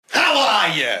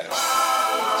yes.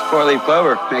 It's four-leaf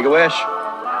clover. Make a wish.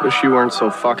 Wish you weren't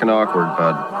so fucking awkward,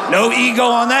 bud. No ego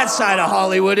on that side of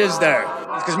Hollywood, is there?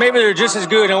 Because maybe they're just as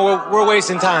good and we're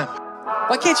wasting time.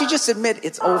 Why can't you just admit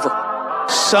it's over?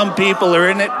 Some people are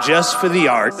in it just for the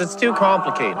art. It's too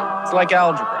complicated. It's like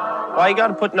algebra. Why you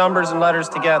gotta put numbers and letters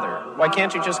together? Why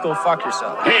can't you just go fuck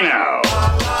yourself? Hey now.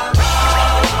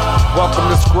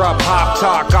 Welcome to Scrub Hop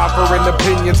Talk, offering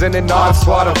opinions and an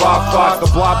onslaught of off thoughts.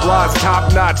 The blah blah's top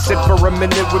notch. Sit for a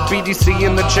minute with BDC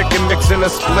and the chicken, mixing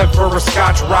a split for a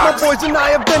Scotch My rocks. boys and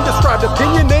I have been described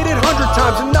opinionated 100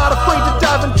 times and not afraid to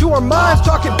dive into our minds,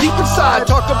 talking deep inside.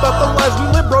 Talk about the lives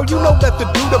we live, bro. You know that the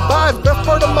dude abides. Best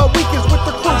part of my week is with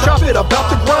the crew. Chop it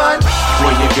about the grind.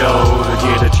 Where you go to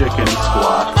get a chicken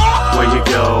squat? Where you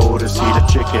go to see the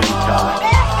chicken cock?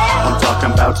 I'm talking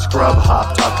about Scrub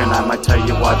Hop talking. I might tell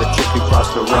you why the chicken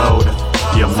crossed the road.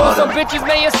 You mother. Some bitches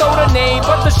may have sold a name,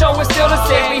 but the show is still the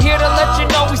same. We here to let you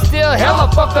know we still hella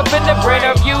fucked up in the brain.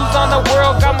 Our views on the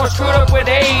world got more screwed up with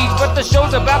age, but the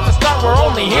show's about to start. We're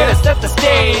only here to set the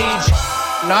stage.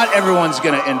 Not everyone's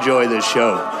gonna enjoy this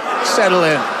show. Settle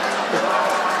in.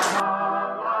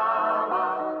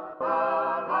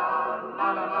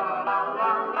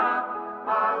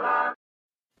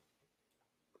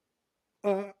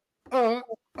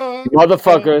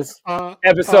 Motherfuckers,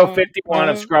 episode 51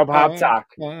 of Scrub Hop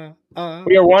Talk. We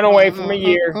are 1 away from a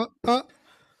year.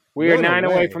 We are 9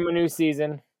 away from a new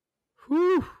season.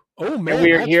 Whew. Oh, man. And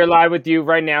we are here live with you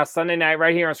right now, Sunday night,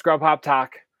 right here on Scrub Hop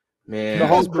Talk. Man, the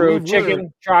whole crew,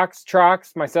 Chicken,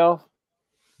 Trox, myself.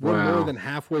 We're more than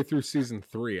halfway through season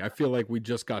 3. I feel like we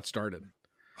just got started.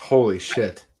 Holy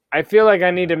shit. I feel like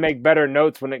I need to make better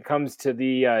notes when it comes to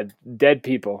the dead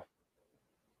people.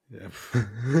 Yeah.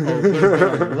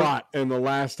 There's been a lot in the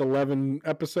last 11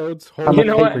 episodes. How much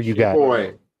paper you got?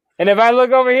 Boy. And if I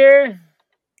look over here,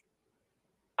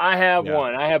 I have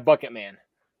one. I have Bucket Man.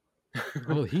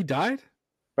 Oh, he died?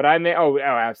 But I may. Oh,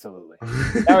 absolutely.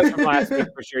 That was from last week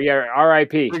for sure. Yeah,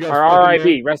 R.I.P. Or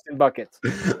R.I.P. Rest in buckets.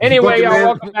 Anyway, y'all,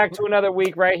 welcome back to another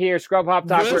week right here. Scrub Hop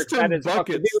Talk. Rest in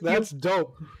buckets. That's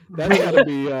dope. That's gotta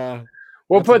be.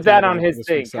 We'll put that on his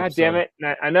thing. God damn it!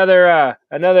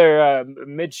 Another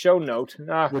mid-show note.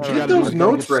 Get those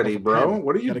notes ready, bro.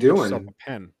 What are you doing? A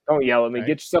pen. Don't yell at me.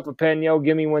 Get yourself a pen, yo.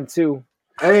 Give me one too.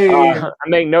 Hey, I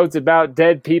make notes about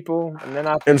dead people, and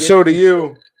then and so do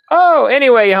you. Oh,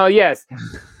 anyway, yes.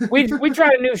 We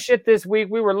tried new shit this week.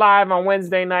 We were live on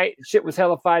Wednesday night. Shit was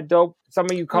hellified dope. Some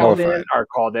of you called in.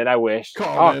 I wish.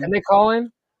 Can they call in?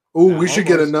 Ooh, we should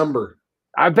get a number.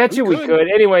 I bet you we could.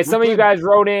 Anyway, some of you guys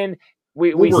wrote in.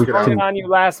 We sprung it on you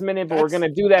last minute, but we're gonna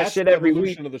do that shit every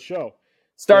week. Of the show.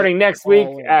 Starting next week.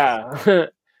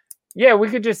 Yeah, we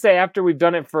could just say after we've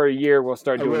done it for a year, we'll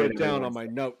start doing it. I wrote it down on my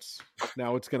notes.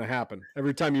 Now it's gonna happen.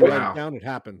 Every time you write it down, it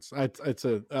happens.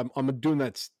 I'm doing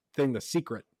that thing, The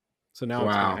Secret. So now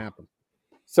it's gonna happen.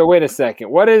 So wait a second.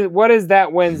 What is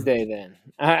that Wednesday then?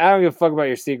 I don't give a fuck about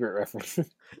your secret reference.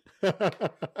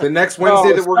 The next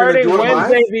Wednesday that we're going to do it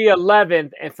Wednesday live? the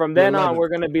 11th, and from then on we're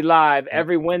going to be live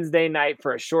every Wednesday night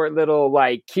for a short little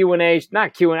like Q&A.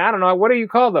 Not Q&A, I don't know. What do you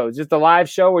call those? Just a live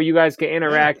show where you guys can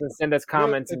interact and send us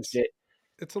comments and shit.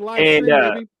 It's a live stream,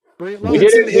 baby.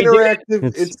 It's an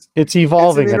interactive. It's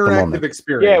evolving it's an at the interactive moment.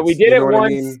 experience. Yeah, we did it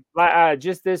once. I mean?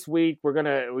 Just this week.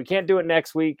 We can't do it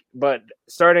next week, but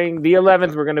starting the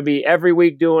 11th, we're gonna be every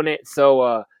week doing it.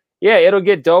 So yeah, it'll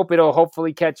get dope. It'll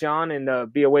hopefully catch on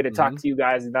and be a way to talk to you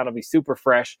guys, and that'll be super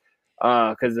fresh.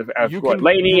 Because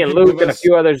Lainey and Luke and a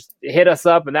few others hit us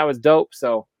up, and that was dope.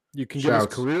 So. You can give us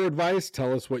career advice.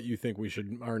 Tell us what you think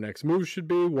our next move should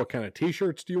be. What kind of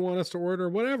T-shirts do you want us to order?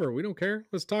 Whatever. We don't care.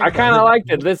 Let's talk. I kind of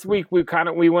liked it. This week we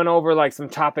went over like some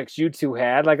topics you two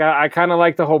had. Like I kind of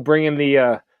like the whole bringing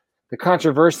the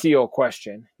controversial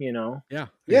question. You know. Yeah.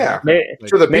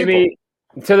 To the maybe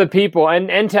to the people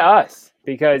and to us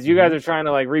because you guys are trying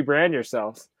to like rebrand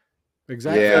yourselves.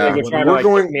 Exactly. Yeah. You're trying to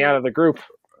kick me out of the group.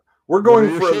 We're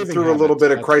going through a little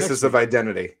bit of crisis of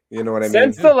identity. You know what I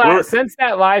mean? Since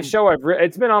that live show,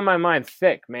 it's been on my mind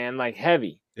thick, man, like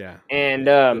heavy. Yeah.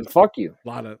 And fuck you. A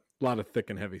lot of thick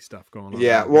and heavy stuff going on.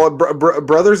 Yeah. Well,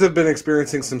 brothers have been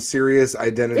experiencing some serious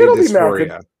identity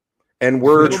dysphoria, and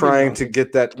we're trying to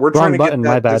get that. We're trying to get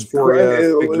that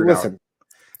dysphoria figured out.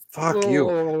 Fuck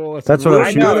you. That's what I was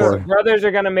shooting for. Brothers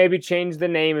are gonna maybe change the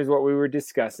name, is what we were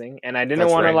discussing, and I didn't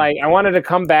want to I wanted to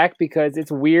come back because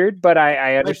it's weird, but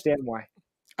I understand why.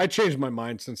 I changed my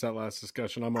mind since that last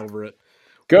discussion. I'm over it.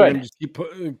 Good.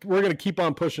 We're gonna keep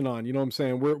on pushing on. You know what I'm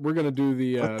saying? We're gonna do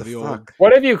the old.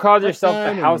 What have you called yourself?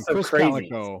 The House of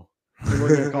Crazy. And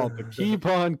we're gonna call it the Keep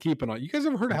On Keeping On. You guys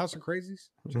ever heard of House of Crazies?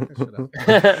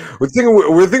 We're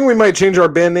thinking we might change our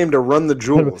band name to Run the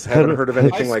Jewels. Haven't heard of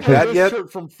anything like that yet.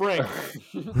 Shirt from Frank.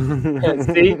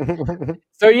 See?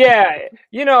 So yeah,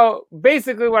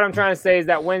 basically what I'm trying to say is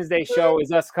that Wednesday show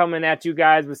is us coming at you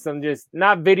guys with some just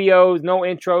not videos, no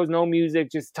intros, no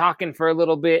music, just talking for a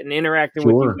little bit and interacting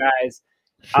with you guys.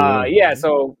 Sure. Yeah,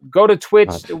 so go to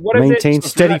Twitch. What is it? Maintain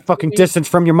steady fucking distance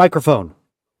from your microphone.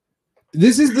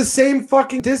 This is the same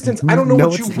fucking distance. I don't know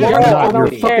what you want.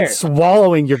 You're fucking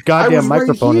swallowing your goddamn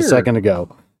microphone a second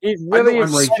ago. He's really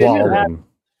swallowing.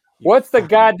 What's the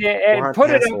goddamn?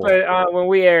 Put it up when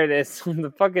we air this.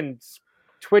 The fucking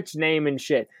Twitch name and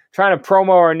shit. Trying to promo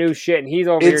our new shit, and he's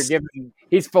over here giving.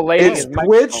 He's filleting. It's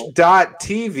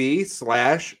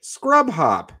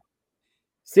twitch.tv/ScrubHop.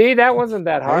 See, that wasn't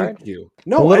that hard. Thank you.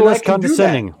 No, a little less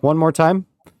condescending. One more time.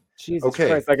 Jesus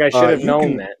Christ! Like I should have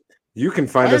known that. You can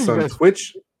find us on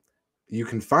Twitch. You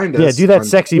can find us. Yeah, do that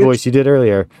sexy voice you did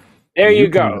earlier. There you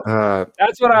go.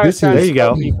 That's what I was trying to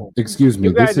tell people. Excuse me.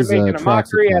 You guys are making a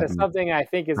mockery out of something I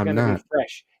think is going to be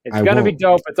fresh. It's going to be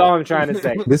dope. That's all I'm trying to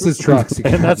say. This is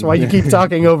Troxycotton. And that's why you keep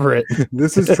talking over it.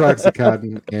 This is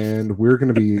Troxycotton, and we're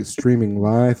going to be streaming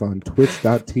live on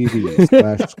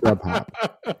twitch.tv/ScrubHop.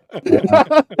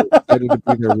 Excited to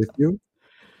be there with you,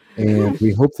 and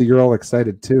we hope that you're all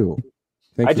excited too.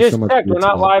 I just checked. We're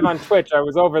not live on Twitch. I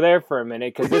was over there for a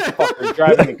minute because this fucker's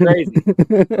driving me crazy.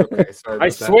 Okay, sorry about I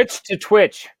switched to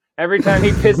Twitch every time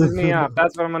he pisses me off.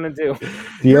 That's what I'm going to do.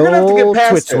 You're going to have to get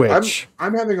past it.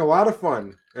 I'm having a lot of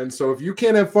fun. And so if you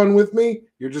can't have fun with me,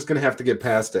 you're just going to have to get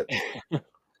past it.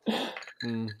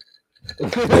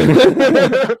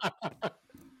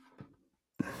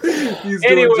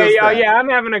 Anyway, yeah, I'm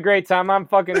having a great time. I'm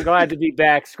fucking glad to be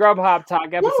back. Scrub Hop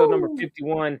Talk, episode number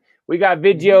 51. We got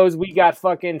videos, we got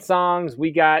fucking songs,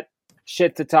 we got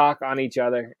shit to talk on each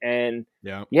other. And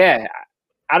yeah,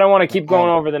 I don't want to keep going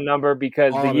over the number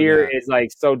because the year is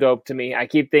like so dope to me. I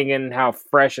keep thinking how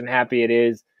fresh and happy it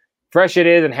is. Fresh it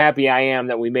is and happy I am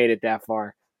that we made it that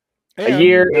far. A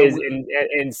year is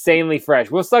insanely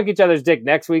fresh. We'll suck each other's dick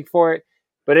next week for it,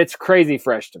 but it's crazy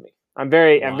fresh to me. I'm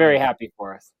very happy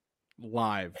for us.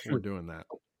 Live, we're doing that.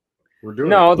 We're doing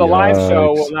the live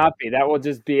show will not be. That will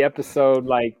just be episode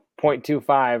like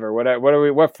 0.25 or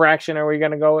whatever. What fraction are we going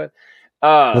to go with?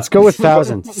 Let's go with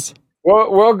thousands.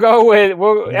 We'll go with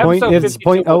it's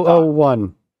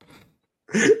 0.001.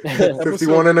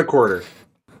 51 and a quarter.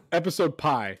 Episode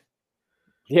pi.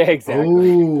 Yeah,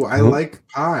 exactly. Oh, I like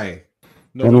pi.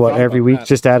 And what, every week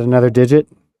just add another digit?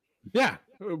 Yeah.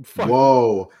 Fuck.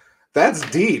 Whoa. That's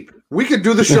deep. We could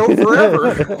do the show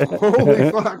forever. Holy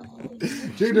fuck.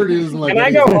 J Dirty doesn't like Can I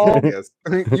go home?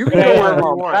 You can go wherever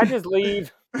you want. Can I just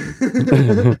leave?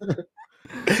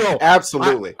 So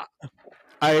absolutely.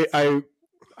 I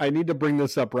need to bring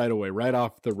this up right away, right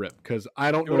off the rip, because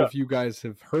I don't know if you guys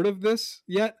have heard of this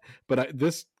yet, but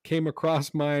this came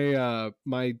across my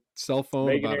my cell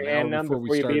phone about an hour before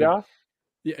we started. Beat off?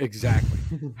 Yeah, exactly.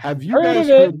 Have you guys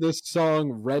heard this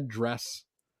song "Red Dress"?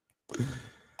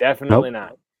 Definitely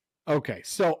not. Okay,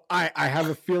 so I have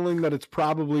a feeling that it's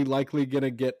probably likely going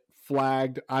to get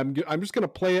flagged. I'm just going to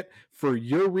play it for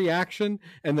your reaction,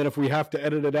 and then if we have to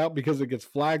edit it out because it gets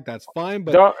flagged, that's fine.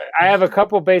 But I have a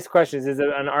couple base questions. Is it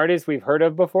an artist we've heard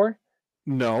of before?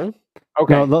 No.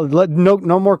 Okay.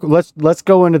 No more. Let's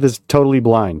go into this totally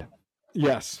blind.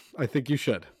 Yes, I think you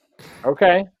should.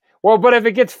 Okay. Well, but if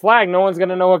it gets flagged, no one's going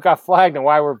to know what got flagged and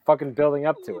why we're fucking building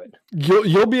up to it.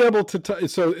 You'll be able to.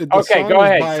 Okay, go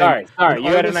ahead. Sorry.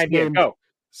 You had an idea. Go.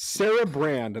 Sarah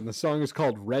Brand, and the song is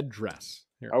called "Red Dress."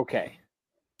 Here. Okay.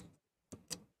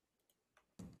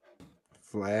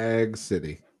 Flag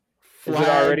City. Is it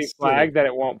already flagged that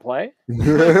it won't play? Did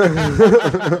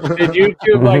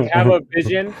YouTube have a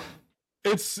vision?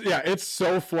 It's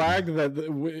so flagged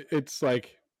that it's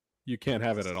like you can't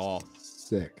have it at all.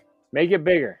 Sick. Make it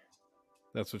bigger.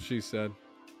 That's what she said.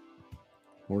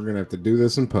 We're gonna have to do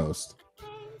this in post.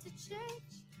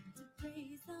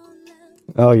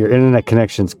 Oh, your internet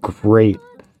connection's great.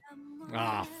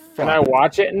 Ah, can I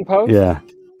watch it in post? Yeah.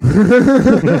 No,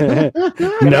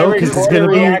 because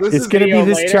it's gonna be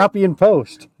this choppy in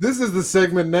post. This is the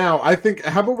segment now. I think.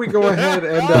 How about we go ahead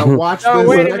and watch this?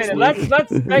 Wait a minute.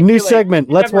 Let's new segment.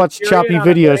 Let's watch choppy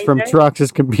videos from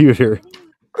Trox's computer.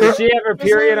 Did she have her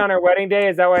period on her wedding day?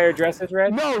 Is that why her dress is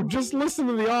red? No, just listen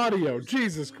to the audio.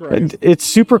 Jesus Christ. It's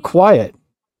super quiet.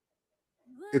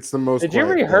 It's the most. Did you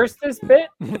rehearse this bit?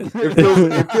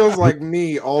 It feels like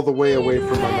me all the way away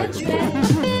from my microphone.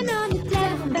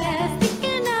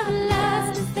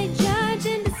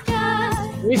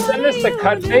 Can we send this to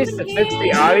Cutface to fix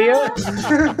the audio?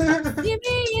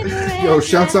 Yo,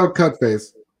 shouts out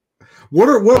Cutface.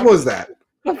 What was that?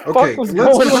 Okay,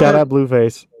 shout out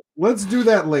Blueface. Let's do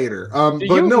that later. Do but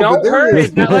you no, know but there her? is.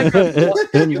 Is that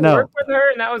like did you No. work with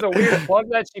her and that was a weird plug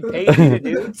that she paid you to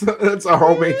do? That's a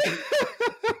homie.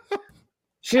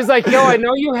 She's like, yo, I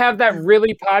know you have that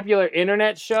really popular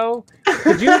internet show.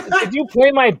 Could you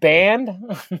play my band?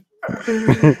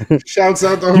 Shouts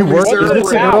out to You work? Is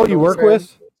this a girl you work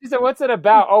with? She said, what's it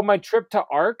about? Oh, my trip to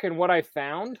Ark and what I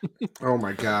found? Oh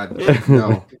my God.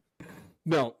 No.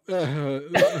 No.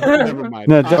 Never mind.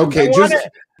 No, okay,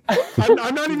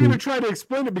 I'm not even going to try to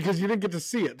explain it because you didn't get to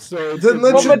see it. So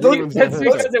that's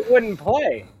because it wouldn't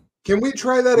play. Can we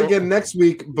try that again next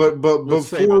week? But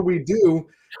before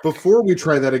we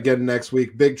try that again next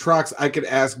week, Big Trox, I could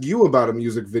ask you about a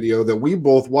music video that we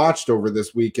both watched over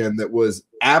this weekend that was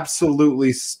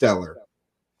absolutely stellar.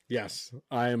 Yes,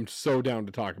 I am so down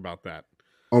to talk about that.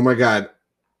 Oh my God.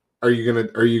 Are you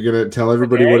gonna tell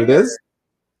everybody what it is?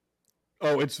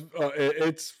 Oh,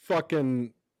 it's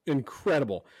fucking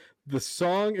incredible. The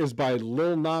song is by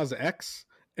Lil Nas X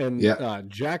and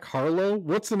Jack Harlow.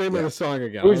 What's the name of the song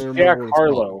again? Who's Jack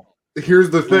Harlow? Here's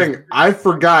the thing. I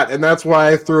forgot, and that's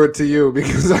why I threw it to you,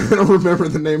 because I don't remember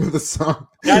the name of the song.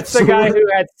 That's the guy who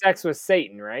had sex with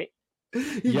Satan, right?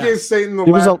 He gave Satan the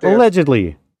It was lap dance. allegedly.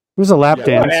 It was a lap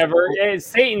dance. Whatever.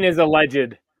 Satan is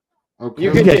alleged. Okay.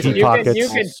 You can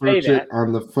say that.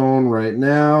 On the phone right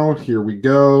now. Here we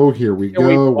go. Can we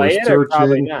We're play it or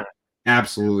probably searching. not?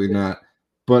 Absolutely not.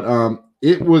 But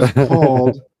it was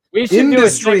called We should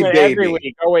Industry do a segment Baby. every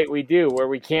week. Oh wait, we do where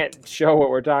we can't show what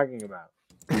we're talking about.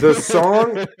 The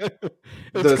song.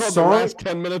 The last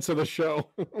 10 minutes of the show.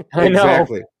 I know.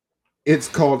 Exactly. It's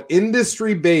called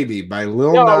Industry Baby by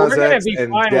Lil No, Nas we're gonna X be and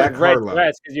fine Jack with Red Harlow.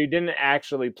 Dress because you didn't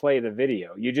actually play the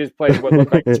video. You just played what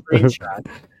looked like a screenshot.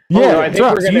 Yeah, I think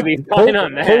we're gonna be fine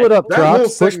on that. Pull it up, That whole Trox,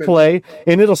 push segment- play,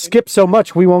 and it'll skip so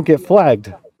much we won't get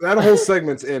flagged. That whole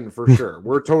segment's in for sure.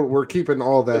 We're keeping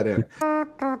all that in.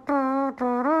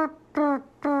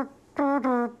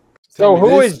 So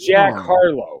who This is Jack song-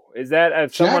 Harlow? Is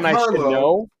that someone I should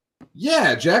know?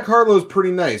 Yeah, Jack Harlow's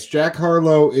pretty nice. Jack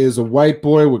Harlow is a white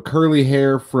boy with curly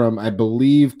hair from, I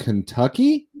believe,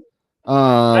 Kentucky.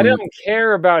 I don't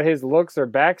care about his looks or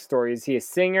backstory. Is he a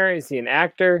singer? Is he an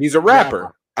actor? He's a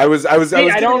rapper. I don't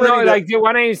know.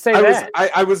 Why don't you say that?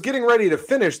 I was getting ready to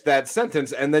finish that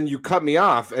sentence, and then you cut me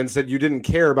off and said you didn't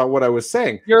care about what I was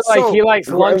saying. You're like, he likes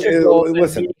Lunchables.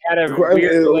 Listen, he had a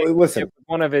weird relationship with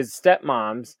one of his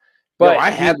stepmoms. But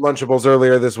I had Lunchables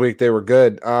earlier this week. They were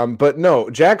good. But no,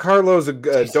 Jack Harlow's a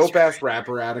dope ass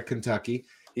rapper out of Kentucky.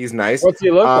 He's nice. What's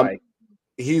he look like?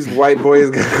 He's white boy. He's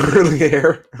got curly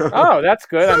hair. Oh, that's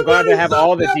good. I'm glad to have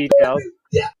all the details.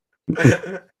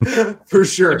 For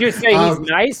sure. Did you say he's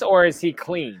nice or is he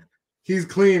clean? He's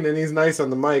clean and he's nice on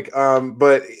the mic.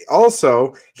 But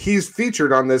also he's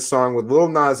featured on this song with Lil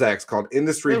Nas X called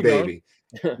Industry Baby.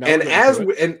 And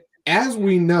as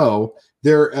we know,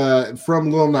 they're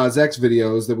from Lil Nas X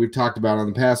videos that we've talked about on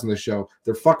the past on the show.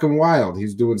 They're fucking wild.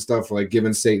 He's doing stuff like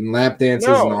giving Satan lap dances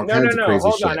and all kinds of crazy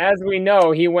Hold shit. on. As we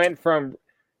know, he went from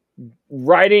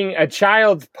riding a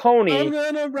child's pony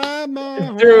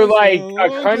through like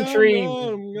a country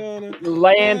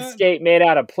landscape made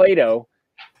out of Play-Doh.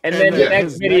 And then the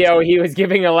next video, he was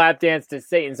giving a lap dance to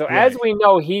Satan. So as we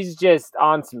know, he's just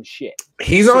on some shit.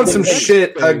 He's on some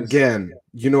shit again.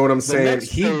 You know what I'm saying?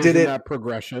 He did it. That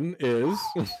progression is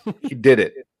he did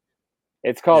it.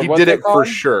 It's called. He did it for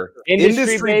sure.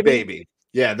 Industry Baby.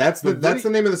 Yeah, that's the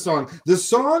name of the song. The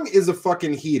song is a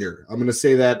fucking heater. I'm gonna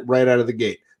say that right out of the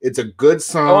gate. It's a good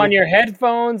song. So on your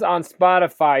headphones on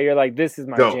Spotify, you're like, "This is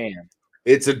my jam."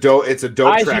 It's a dope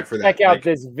track for that. Check out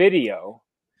this video.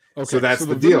 Okay, so that's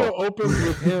the video deal. Opens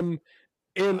with him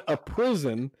in a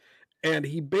prison, and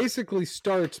he basically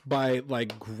starts by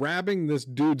like grabbing this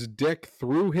dude's dick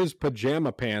through his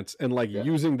pajama pants and like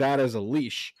using that as a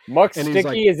leash. Muck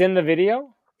Sticky is in the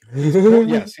video.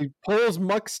 Yes, he pulls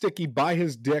Muck Sticky by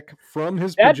his dick from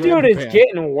his pajama dude is pants.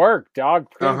 getting work, dog.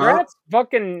 Congrats,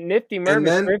 fucking nifty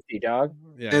mermaid thrifty, dog.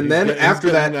 Yeah, and then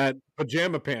after that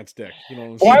pajama pants dick. You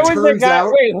know, why was the guy?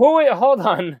 Hold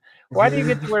on. Why do you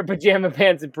get to wear pajama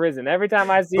pants in prison? Every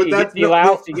time I see you get the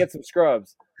louse, you get some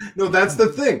scrubs. No, that's the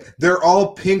thing. They're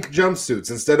all pink jumpsuits.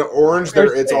 Instead of orange,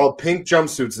 it's all pink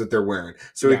jumpsuits that they're wearing.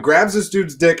 So he grabs this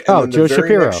dude's dick, and then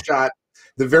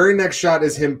the very next shot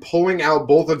is him pulling out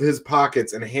both of his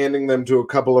pockets and handing them to a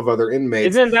couple of other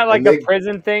inmates. Isn't that like a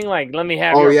prison thing? Like, let me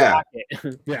have your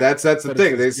pocket. That's the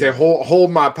thing. They say,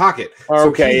 hold my pocket.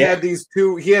 Okay, so he had these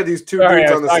two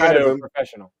dudes on the side of him.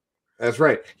 Professional. That's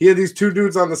right. He had these two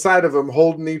dudes on the side of him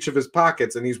holding each of his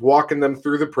pockets, and he's walking them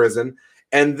through the prison.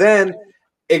 And then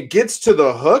it gets to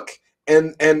the hook.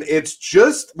 And it's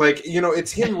just like, you know,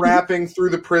 it's him rapping through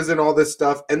the prison, all this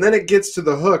stuff. And then it gets to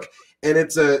the hook, and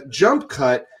it's a jump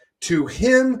cut to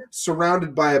him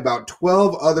surrounded by about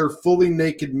 12 other fully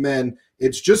naked men.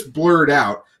 It's just blurred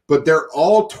out, but they're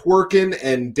all twerking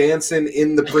and dancing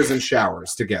in the prison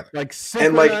showers together. Like,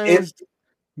 and like it's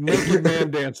naked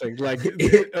man dancing, like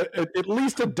at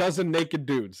least a dozen naked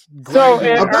dudes. So,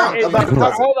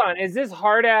 hold on, is this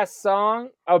hard ass song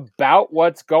about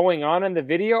what's going on in the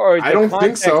video, or is I don't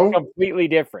think so. Completely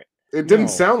different? It didn't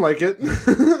sound like it.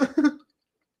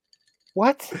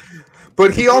 What?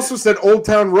 But he also said Old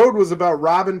Town Road was about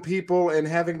robbing people and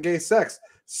having gay sex.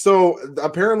 So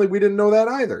apparently we didn't know that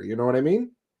either. You know what I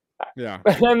mean? Yeah.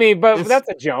 I mean, but that's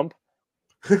a jump.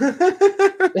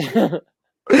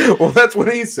 Well, that's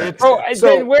what he said. Oh,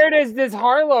 then where does this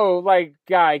Harlow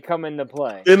guy come into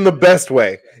play? In the best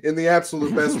way, in the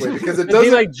absolute best way, because it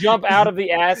doesn't he jump out of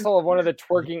the asshole of one of the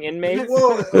twerking inmates.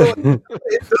 Well,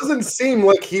 it doesn't seem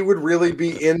like he would really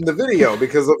be in the video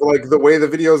because of the way the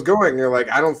video is going. You're like,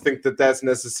 I don't think that that's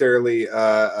necessarily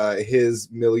his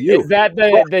milieu. Is that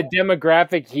the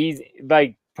demographic he's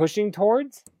pushing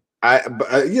towards?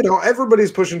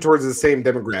 Everybody's pushing towards the same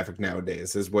demographic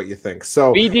nowadays, is what you think.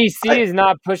 So BDC is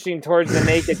not pushing towards the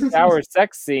naked shower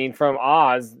sex scene from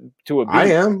Oz to a beat. I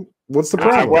am. What's the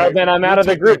problem? Well, then I'm out of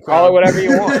the group. Call it whatever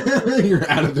you want. You're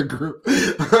out of the group.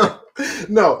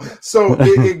 No. So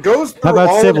it goes through. How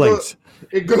about siblings?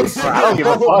 It goes through I don't give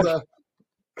a fuck.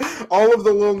 All of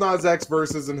the Lil Nas X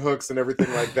verses and hooks and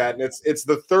everything like that, and it's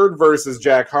the third verse is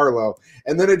Jack Harlow,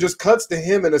 and then it just cuts to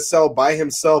him in a cell by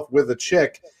himself with a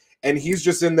chick. And he's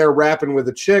just in there rapping with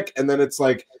a chick, and then it's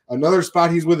another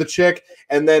spot he's with a chick,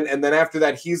 and then after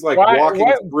that he's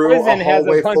walking through a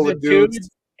hallway full of dudes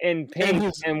in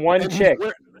pink and one chick.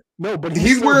 But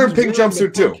he's wearing a pink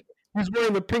jumpsuit too. He's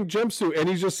wearing the pink jumpsuit, and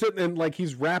he's just sitting in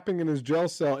he's rapping in his jail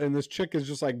cell, and this chick is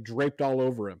just draped all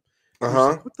over him.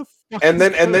 What the fuck? And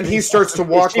then he starts to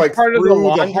walk part through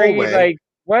of the hallway.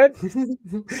 What?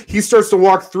 He starts to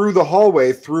walk through the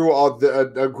hallway through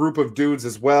a group of dudes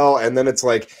as well, and then it's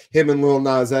him and Lil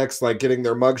Nas X getting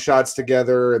their mug shots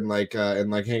together and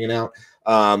hanging out.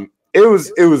 It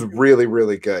was really,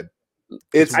 really good.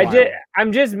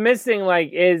 I'm just missing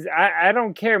I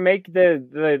don't care. Make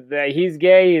the he's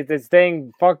gay this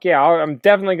thing. Fuck yeah, I'm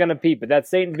definitely gonna peep it. That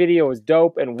Satan video is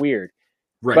dope and weird,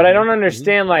 right. But I don't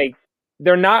understand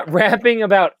they're not rapping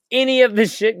about any of the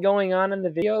shit going on in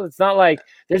the video. It's not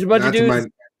there's a bunch of dudes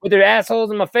with their assholes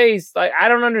in my face. I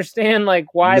don't understand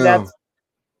why that's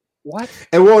what.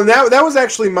 And that was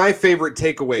actually my favorite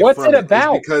takeaway. What's it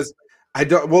about? Because I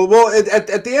don't. Well,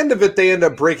 at the end of it, they end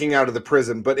up breaking out of the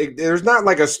prison, but there's not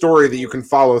a story that you can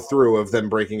follow through of them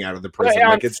breaking out of the prison.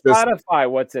 It's Spotify.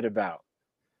 What's it about?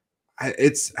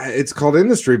 It's called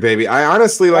Industry, baby. I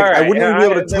honestly I wouldn't even be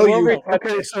able to tell you.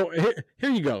 Okay, so here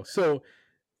you go. So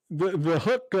the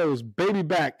hook goes, baby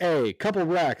back, A, couple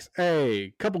racks,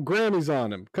 A, couple Grammys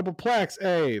on him, couple plaques,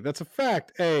 A, that's a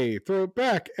fact, A, throw it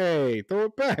back, A, throw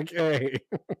it back, A.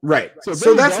 Right.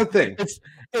 So that's the thing.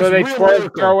 So they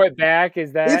throw it back.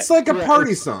 Is that? It's like a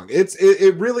party song.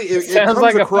 It really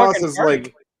comes across as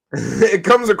it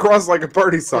comes across like a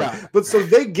party song. Yeah. But so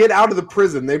they get out of the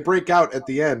prison, they break out at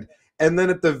the end. And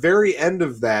then at the very end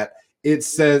of that, it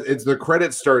says the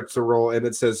credit starts to roll, and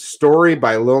it says "Story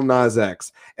by Lil Nas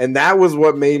X," and that was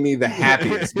what made me the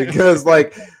happiest because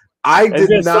I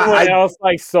did not. Someone else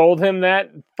sold him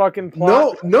that fucking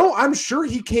plot. No, I'm sure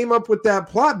he came up with that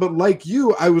plot, but like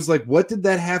you, I was like, what did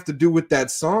that have to do with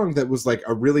that song? That was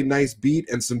a really nice beat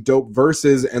and some dope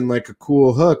verses and a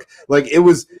cool hook.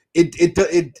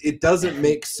 It doesn't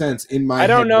make sense in my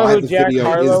head why the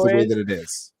video is the way that it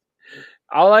is.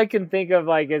 All I can think of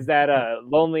is that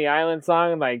Lonely Island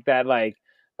song, that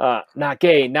not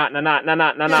gay, not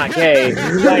gay.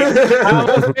 I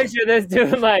almost picture this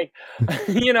dude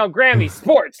Grammy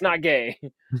sports, not gay.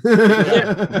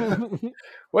 What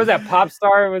was that, Pop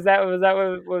Star? Was that what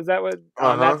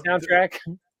on that soundtrack?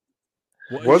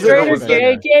 Was straight it? Or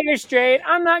gay, gay or straight?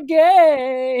 I'm not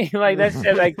gay. That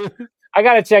shit. I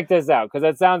gotta check this out because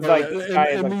that sounds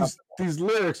these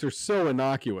lyrics are so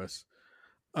innocuous.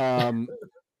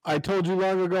 I told you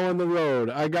long ago on the road,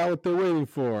 I got what they're waiting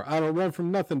for. I don't run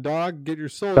from nothing, dog. Get your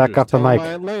soldiers. Back up the mic.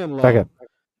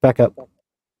 Back up.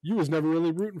 You was never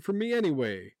really rooting for me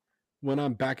anyway. When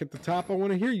I'm back at the top, I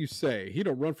want to hear you say, he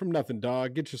don't run from nothing,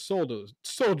 dog. Get your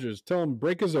soldiers. Tell him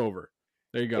break is over.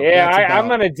 There you go. Yeah, I'm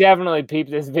going to definitely peep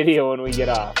this video when we get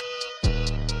off.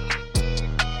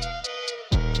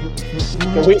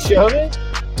 Can we show this?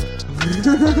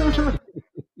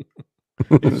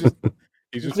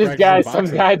 He's just this guy, some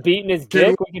guy beating his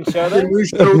dick. We can show this. Can we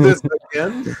show this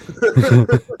again.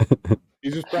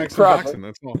 He's just practicing boxing.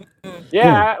 That's all.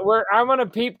 Yeah, I'm gonna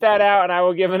peep that out, and I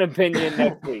will give an opinion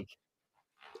next week.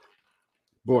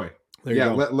 Boy, There you yeah.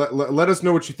 go. Let us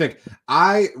know what you think.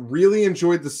 I really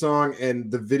enjoyed the song, and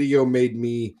the video made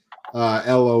me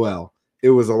LOL. It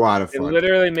was a lot of It fun.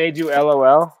 literally made you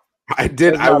LOL. I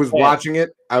did. It's I not was bad. watching it.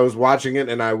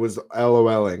 And I was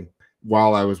LOLing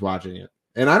while I was watching it.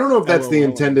 And I don't know if that's the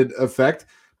intended effect,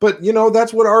 but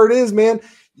that's what art is, man.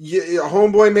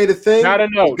 Homeboy made a thing. Not a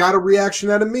note. Got a reaction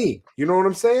out of me. You know what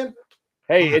I'm saying?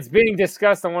 Hey, it's being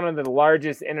discussed on one of the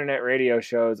largest internet radio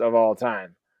shows of all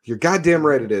time. You're goddamn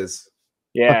right. It is.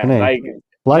 Yeah, Fucking A.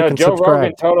 like and Joe subscribe.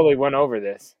 Rogan totally went over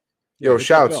this. Yo,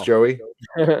 shouts, Joey.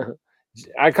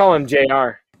 I call him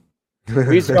JR.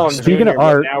 We used to call him Speaking Junior, of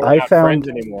art, but now we're I not found- friends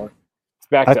anymore. It's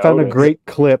back I to found a Otis. great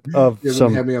clip of You haven't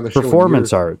some had me on the show in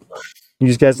performance years. art.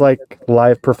 You guys like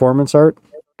live performance art?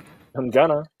 I'm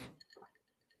gonna.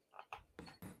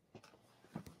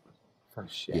 Oh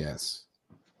shit! Yes.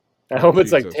 I hope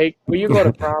it's like Jesus. will you go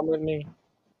to prom with me?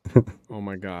 Oh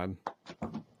my god.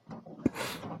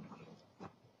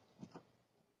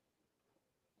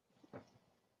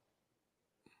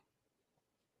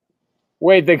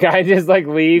 Wait, the guy just like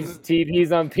leaves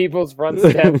TVs on people's front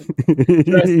steps.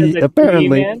 dressed as a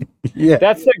Apparently, TV man? yeah.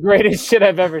 That's the greatest shit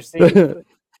I've ever seen.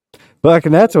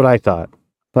 Fucking, that's what I thought.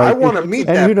 I wanna meet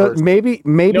and that who knows, person. maybe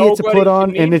it's a Nobody put on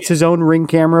can meet and it's his own ring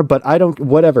camera, but I don't.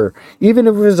 Whatever. Even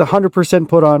if it was 100%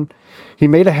 put on, he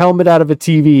made a helmet out of a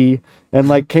TV and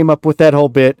like came up with that whole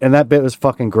bit, and that bit was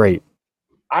fucking great.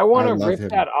 I want I to love rip him.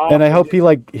 that off. And I hope he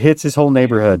like hits his whole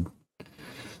neighborhood.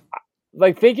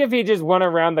 Like, think if he just went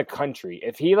around the country.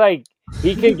 If he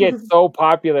could get so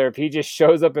popular if he just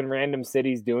shows up in random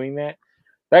cities doing that.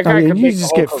 That guy I mean, could you make a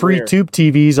just whole get free career. tube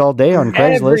TVs all day on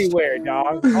Craigslist. Everywhere,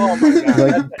 dog. Oh my god.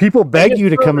 Like, people beg It's you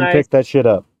to so come and nice. pick that shit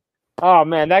up. Oh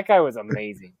man, that guy was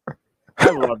amazing. I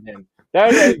loved him.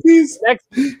 That He's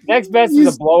next best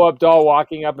is a blow up doll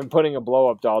walking up and putting a blow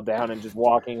up doll down and just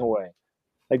walking away.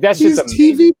 Like that's he's just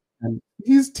amazing. TV.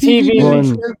 He's TV, TV.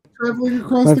 man, Well, traveling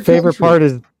across My the favorite country. part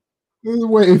is The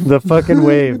wave. the fucking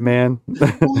wave, man.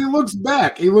 Well, he looks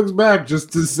back. He looks back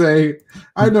just to say,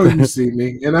 "I know you see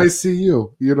me, and I see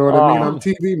you." You know what I mean? Oh. I'm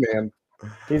TV man.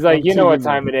 He's like, I'm you know what TV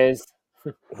time it is.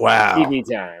 Wow, TV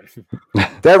time.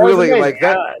 that was really amazing. like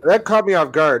that caught me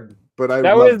off guard. But I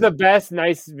That loved was the it. best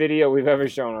nice video we've ever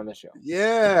shown on the show.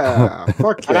 Yeah,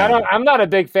 fuck And yeah. I'm not a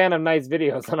big fan of nice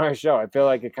videos on our show. I feel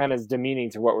like it kind of is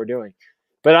demeaning to what we're doing.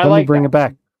 But I Let me like bring that. it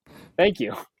back. Thank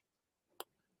you.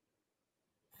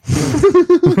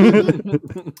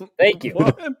 Thank you.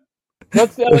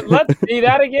 Let's see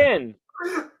that again.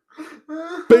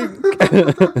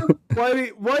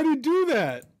 Why do you do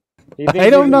that? You think I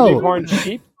don't he's a know. Bighorn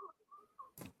sheep?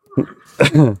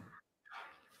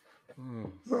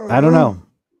 I don't know.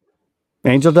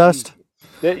 Angel dust?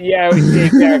 Yeah,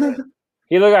 exactly.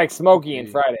 He looked like Smokey in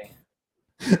Friday.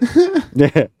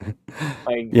 Yeah.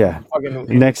 Like, Yeah.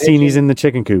 fucking Next scene, he's in the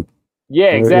chicken coop.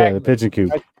 Yeah, Or, exactly. the pigeon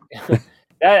coop.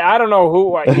 I don't know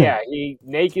who. Yeah, he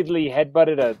nakedly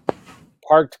headbutted a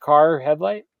parked car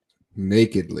headlight.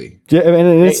 Nakedly. Yeah,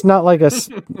 and it's not like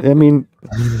I mean,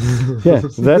 yeah,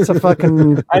 that's a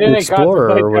fucking I didn't Explorer contemplate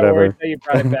or that whatever. word until you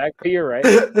brought it back, but you're right.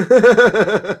 There's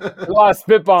a lot of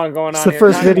spitballing going It's on the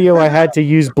first here. video I had to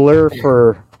use blur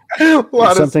for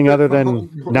lot of something other than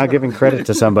not giving credit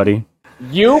to somebody.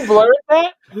 You blurred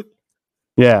that?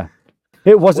 Yeah.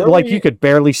 It wasn't Where like were you could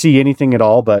barely see anything at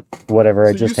all, but whatever.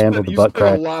 I So just you handled the you butt spent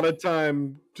crack. a lot of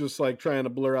time just like trying to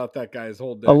blur out that guy's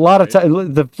whole dick. A lot of right?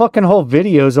 time. The fucking whole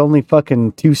video is only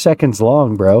fucking 2 seconds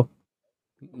long, bro.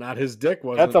 Not his dick,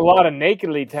 was That's it? a lot of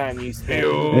nakedly time you spent.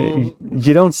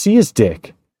 You don't see his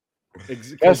dick.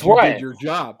 Guess you what? did your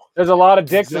job. There's a lot of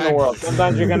dicks in the Exactly. world.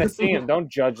 Sometimes you're gonna see them. Don't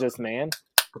judge this man.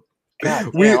 God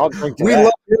damn, We I'll drink to we that.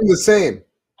 love him the same.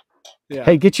 Yeah.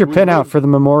 Hey, get your pen out for the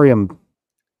memoriam.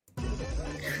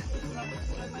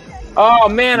 Oh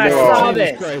man, I No. saw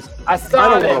Jesus this. Christ. I I saw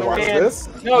don't this, want to watch man.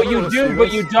 this. No, I you wanna see do, but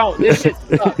this. you don't. This shit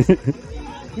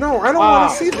sucks. No, I don't Ah.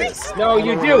 want to see this. No,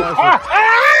 you wanna do. watch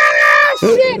Ah,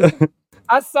 shit!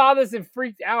 I saw this and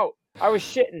freaked out. I was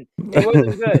shitting. It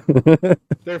wasn't good.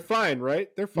 They're fine, right?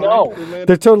 They're fine. No. They landed,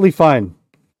 They're totally fine.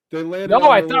 they landed No,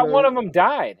 on I a thought little- one of them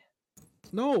died.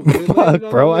 No, they Fuck, landed on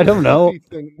a bro, I little don't know. fluffy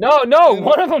thing. No,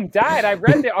 one of them died. I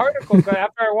read the article but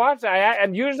after I watched it.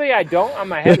 And usually I don't.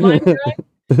 I'm a headline guy.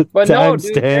 But no,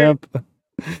 dude. Timestamp.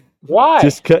 Why?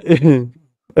 Just cut.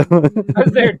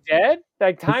 Because they're dead?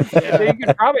 Like time? You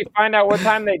could probably find out what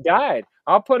time they died.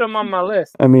 I'll put them on my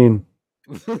list. I mean,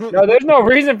 No, there's no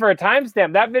reason for a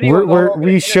timestamp. That video. was all over the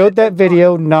we showed that internet.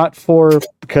 video not for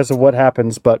because of what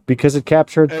happens, but because it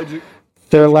captured Edu-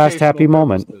 their last happy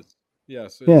moment.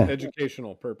 Yes, Yeah.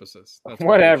 educational purposes. That's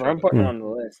Whatever. why I'm putting it Yeah. on the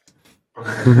list.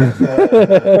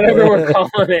 Whatever we're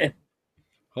calling it.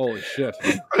 Holy shit.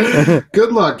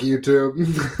 Good luck, YouTube.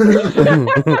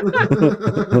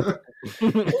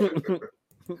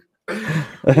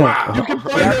 Wow. You can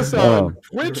find us on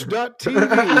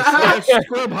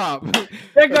twitch.tv/scrubhop.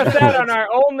 Check us out on our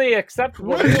only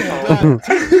acceptable channel.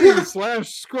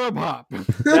 twitch.tv/scrubhop.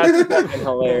 That's fucking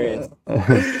hilarious.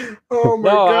 Oh my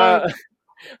god.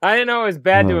 I didn't know it was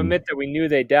bad to admit that we knew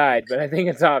they died, but I think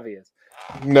it's obvious.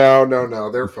 No,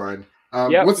 they're fine.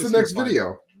 Yep. What's the next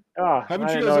video? Oh, Haven't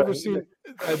you guys ever seen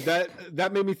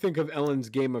that? Made me think of Ellen's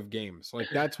Game of Games. Like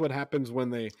that's what happens when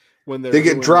they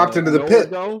get dropped into the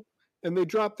pit, and they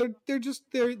drop. They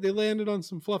landed on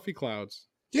some fluffy clouds.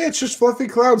 Yeah, it's just fluffy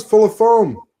clouds full of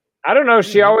foam. I don't know.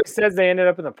 She always says they ended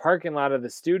up in the parking lot of the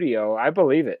studio. I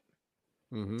believe it.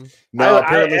 Mm-hmm. No,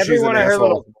 apparently she's an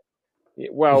asshole.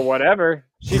 Well, whatever.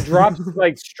 She drops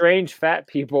like strange fat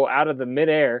people out of the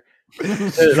midair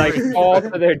to like fall to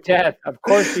their death. Of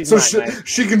course she's not nice.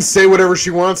 She can say whatever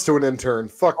she wants to an intern.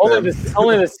 Fuck only them.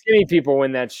 Only the skinny people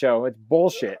win that show. It's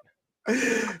bullshit.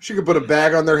 She can put a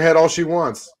bag on their head all she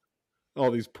wants.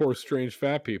 All these poor strange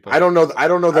fat people. I don't know that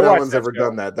Ellen's that ever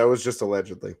done that. That was just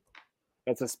allegedly.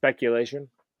 That's a speculation.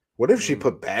 What if she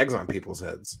put bags on people's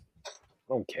heads? I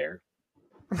don't care.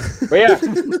 But yeah.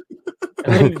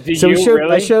 I mean,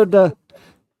 I showed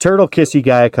Turtle Kissy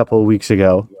guy a couple of weeks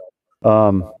ago.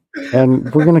 And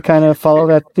we're gonna kind of follow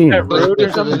that theme. Rude or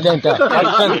something? This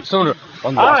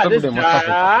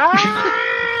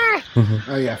guy.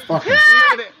 Oh yeah, fuck him.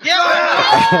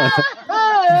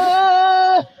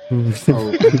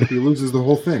 Oh, he loses the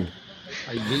whole thing.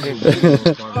 I hate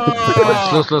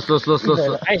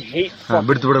What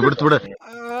the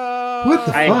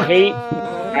fuck?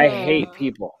 I hate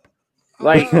people.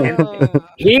 Like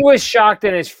he was shocked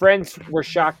and his friends were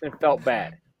shocked and felt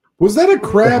bad. Was that a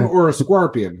crab or a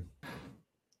scorpion?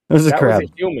 It was a That crab.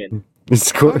 was a human.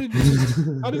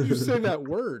 How did you say that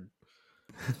word?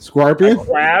 Scorpion? A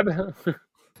crab?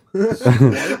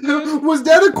 Was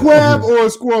that a crab or a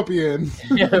scorpion?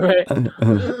 Yeah, right.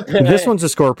 This one's a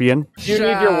scorpion. You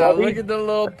need your wubby? Look at the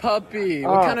little puppy.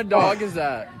 What kind of dog is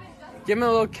that? Give him a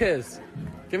little kiss.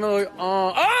 Give him a little.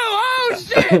 Oh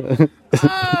shit!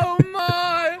 Oh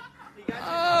my!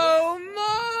 Oh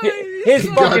my! His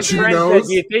fucking friend said,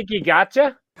 "Do you think he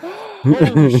gotcha?"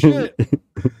 Holy shit!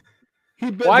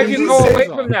 Why'd you go away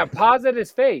from that? Pause at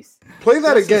his face. Play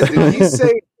that again. Did he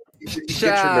say? Get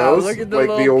your nose Look at the like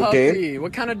little the old puppy. game?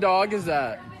 What kind of dog is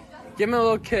that? Give him a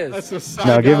little kiss. That's a side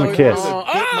No, give him a kiss.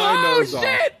 Oh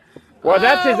shit! Well,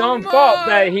 that's his own fault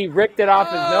that he ripped it off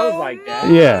his nose like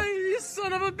that. Yeah. You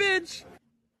son of a bitch!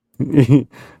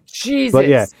 Jesus. But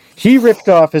yeah, he ripped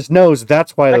off his nose.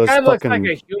 That's why That those guy looks fucking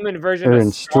like a human version are of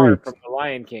in Scar streaks. from The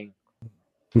Lion King.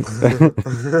 I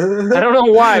don't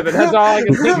know why, but that's all I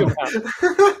can think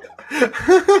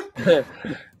about.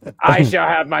 I shall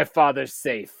have my father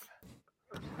safe.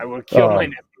 I will kill my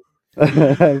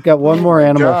nephew. I've got one more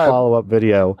animal God. follow-up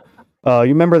video. You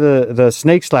remember the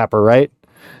snake slapper, right?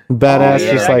 Badass,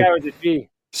 Yeah, just that like guy was a G.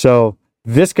 so.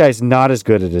 This guy's not as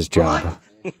good at his job.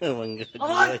 Oh my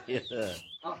It's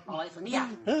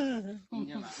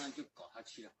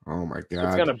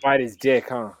god. gonna bite his dick,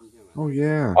 huh? Oh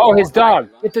yeah. Oh, his dog.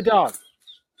 Get the dog.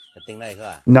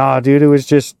 Nah, dude, it was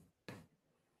just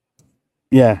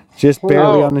just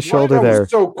barely Oh, on the Wow, shoulder that was there.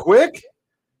 so quick.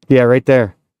 Yeah, right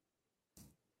there.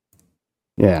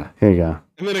 Yeah, here you go.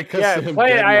 And then it cuts Yeah, to him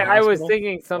play it. dead in the I was hospital.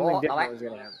 thinking something different was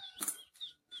gonna happen.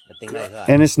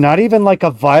 And it's not even like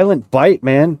a violent bite,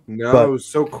 man. No, But it was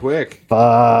so quick. You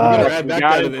better fuck. add that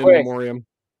got guy to it the in quick. memoriam.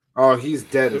 Oh, he's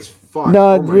dead as fuck.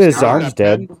 No, oh my his God. arm's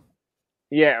dead.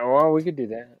 Yeah, well, we could do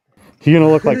that. He's gonna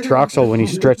look like Troxel when he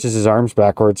stretches his arms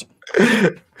backwards.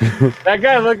 That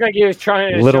guy looked like he was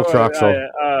trying to Little show Troxel.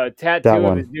 a tattoo That of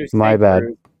one. his new My snake bad.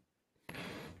 bruise.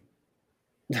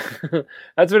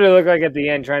 That's what it looked like at the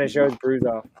end, trying to show his bruise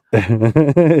off.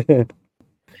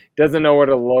 Doesn't know where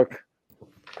to look.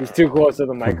 He's too close to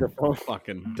the microphone.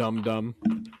 Fucking dumb.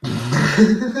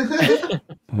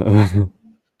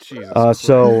 Jesus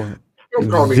So Don't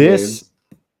call me this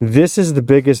is the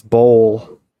biggest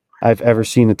bowl I've ever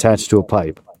seen attached to a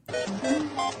pipe.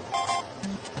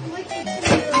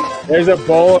 There's a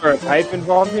bowl or a pipe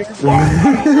involved here?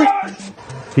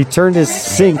 He turned his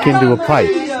sink into a pipe.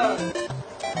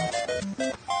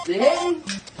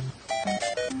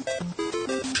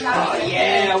 Oh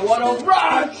yeah, what a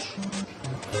rush!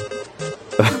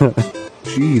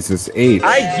 Jesus H.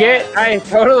 I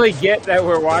totally get that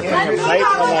we're watching a pipe,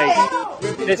 but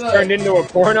like, this turned into a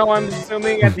porno, I'm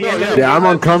assuming, at the end of Yeah, I'm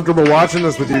uncomfortable watching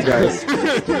this with you guys.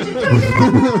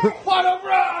 What a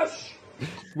rush!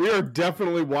 We are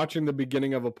definitely watching the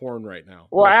beginning of a porn right now.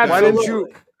 Well, why didn't you?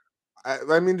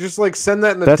 I mean, just like send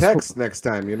that in a text next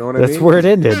time. You know what I mean? That's where it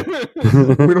ended.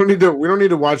 we don't need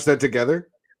to watch that together.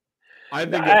 I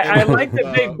think I like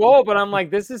the big bowl, but I'm like,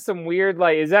 this is some weird.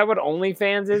 Like, is that what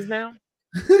OnlyFans is now?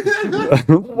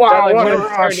 Wow, like what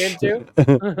it's turned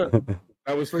into.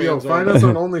 That was Yo, find us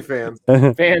on OnlyFans.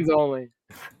 Fans only.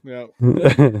 Yeah.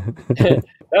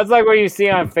 That's like what you see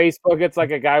on Facebook. It's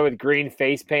like a guy with green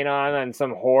face paint on and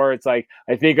some whore. It's like,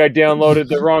 I think I downloaded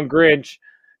the wrong Grinch.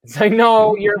 It's like,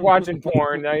 no, you're watching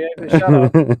porn. No, shut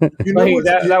up. You know Like,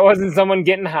 that wasn't someone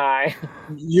getting high.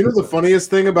 You know the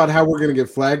funniest thing about how we're going to get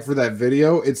flagged for that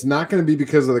video? It's not going to be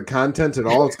because of the content at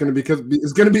all. It's going to be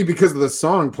because of the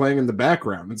song playing in the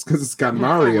background. It's because it's got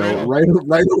Mario right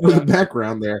over the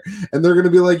background there, and they're going to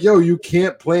be like, "Yo, you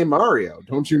can't play Mario.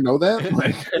 Don't you know that?"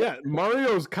 Like, yeah,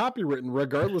 Mario's copywritten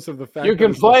regardless of the fact You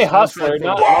can play Hustler,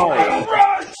 not Mario.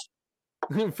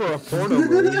 for a porno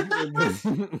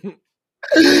movie.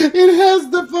 It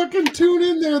has the fucking tune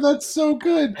in there. That's so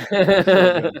good.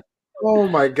 Oh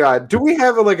my god! Do we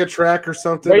have a track or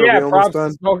something? But yeah, Are we props almost done?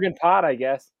 to smoking pot, I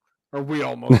guess. Are we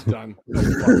almost done?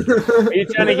 Are you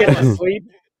trying to get to sleep?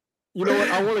 You know what?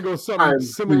 I want to go something I'm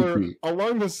similar sleepy.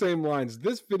 along the same lines.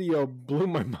 This video blew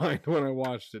my mind when I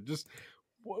watched it. Just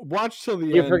watch till the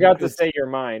end. You forgot to say your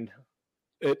mind.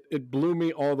 It blew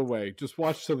me all the way. Just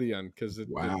watch till the end because it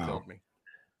killed me.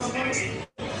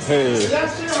 Hey.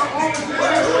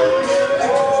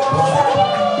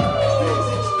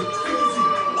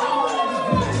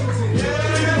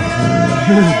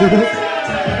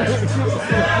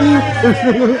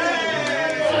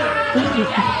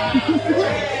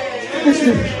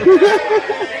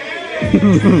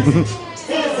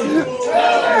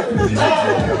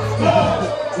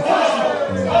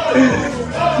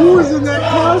 Who was in that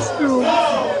costume?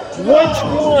 Which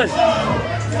one?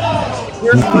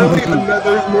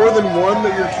 There's more than one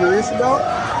that you're curious about?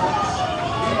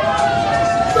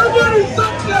 Somebody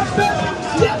stop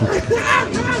that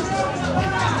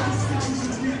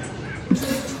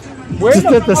Where Just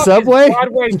the at the fuck subway? is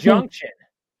Broadway Junction?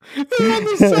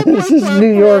 This is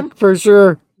New York for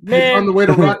sure. Man, on the way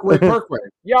to Rockaway Parkway.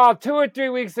 Y'all, 2 or 3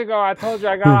 weeks ago, I told you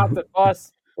I got off the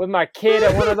bus with my kid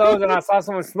at one of those, and I saw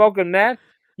someone smoking meth.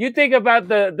 You think about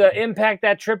the impact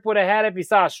that trip would have had if you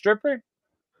saw a stripper?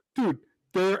 Dude,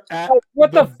 they're at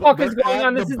what the fuck is going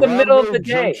on? This is the middle of the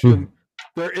day. Junction.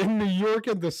 They're in New York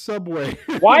at the subway.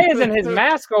 Why isn't his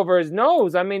mask over his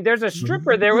nose? I mean, there's a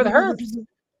stripper there with herbs.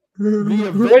 The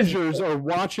Avengers are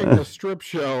watching the strip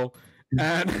show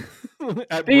at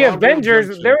The Avengers.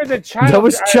 Junction. There was a child. That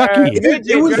was Chucky.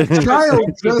 It was a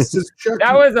child dressed as Chucky.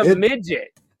 That was a midget.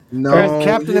 No,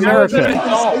 Captain you America.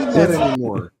 can't say that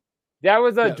anymore. That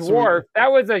was a dwarf.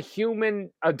 That was a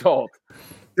human adult.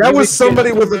 That was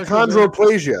somebody with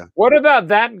achondroplasia. What about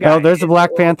that guy? Oh, there's a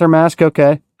Black Panther mask.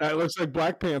 Okay. That looks like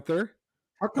Black Panther.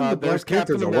 How come the There's Black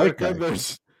Panther's Captain a white America. guy?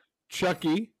 There's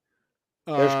Chucky.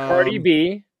 There's Cardi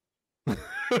B.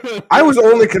 I was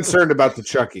only concerned about the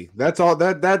Chucky. That's all.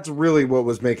 That's really what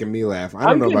was making me laugh. I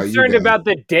don't know about you. I'm concerned guys. about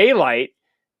the daylight.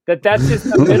 That's just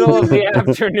the middle of the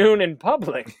afternoon in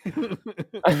public.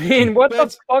 I mean, what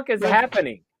the fuck is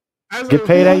happening? Get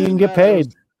paid how you can get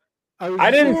paid.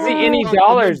 I didn't see any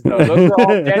dollars though. Those were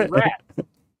all dead rats.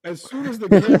 As soon as the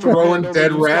camera Throwing panned over,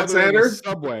 dead you saw rats them at in the her?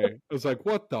 Subway. I was like,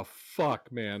 what the fuck,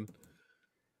 man?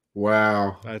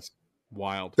 Wow, That's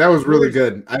wild. that was really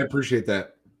good. I appreciate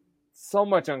that. So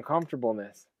much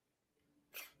uncomfortableness.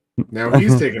 Now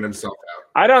he's taking himself out.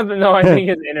 I don't know. I think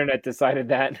his internet decided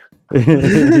that.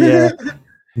 Yeah.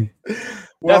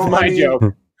 Well, That's my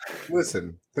joke.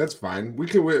 Listen, that's fine. We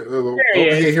could. he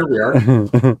Okay, is. here we are.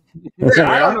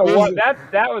 I don't know what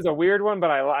that was a weird one, but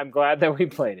I'm glad that we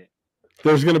played it.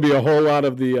 There's going to be a whole lot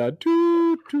of the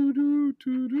doo, doo, doo,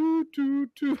 doo, doo, doo,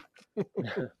 doo.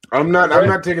 I'm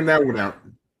not taking that one out.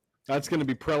 That's going to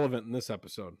be relevant in this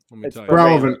episode. Let me It's tell you.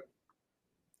 Relevant.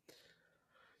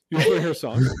 You want to hear a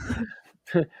song?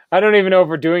 I don't even know if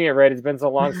we're doing it right. It's been so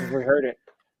long since we heard it.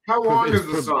 How long is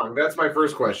the song? That's my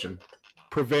first question.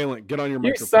 Prevalent. Get on your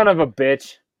You microphone. son of a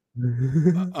bitch.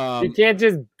 You can't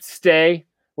just stay.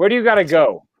 Where do you got to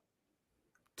go?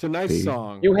 Tonight's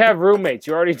song. You have roommates.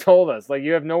 You already told us. Like,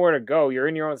 you have nowhere to go. You're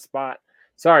in your own spot.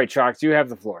 Sorry, Chalks. You have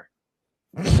the floor.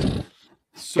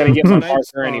 So Gotta get my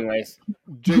tonight's partner song- anyways.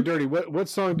 Jay Dirty, what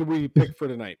song do we pick for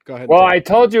tonight? Go ahead. Well, I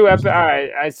told you,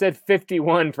 I said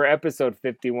 51 for episode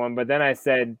 51, but then I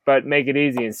said, but make it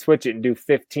easy and switch it and do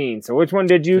 15. So which one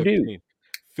did you do?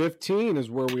 15 is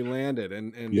where we landed,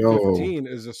 and Yo. 15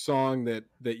 is a song that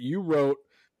you wrote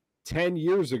 10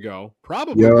 years ago,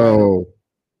 probably. Yo.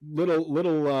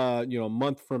 Little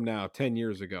month from now, 10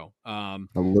 years ago.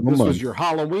 This was your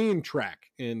Halloween track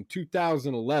in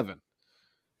 2011,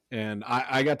 and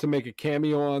I got to make a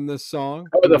cameo on this song.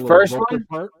 Oh, the first one,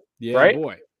 part. Yeah, right?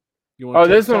 Boy.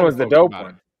 This one was the dope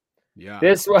one. Yeah,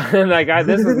 this one,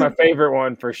 this was my favorite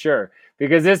one for sure,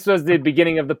 because this was the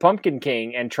beginning of the Pumpkin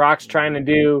King, and Trox trying to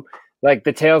do like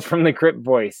the Tales from the Crypt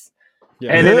voice.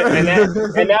 Yeah.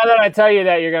 And now that I tell you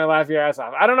that, you're gonna laugh your ass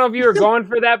off. I don't know if you were going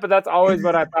for that, but that's always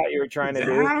what I thought you were trying to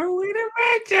do.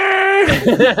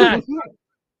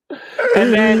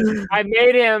 And then I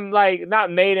made him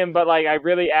but I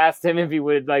really asked him if he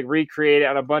would like recreate it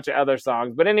on a bunch of other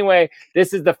songs. But anyway,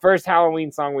 this is the first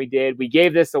Halloween song we did. We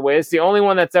gave this away. It's the only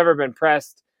one that's ever been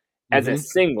pressed as a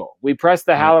single. We pressed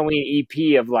the Halloween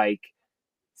EP of like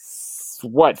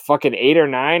 8 or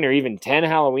 9 or even 10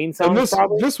 Halloween songs.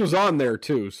 And this was on there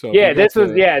too. So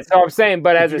So I'm saying,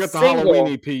 but as a single,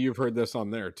 Halloween EP, you've heard this on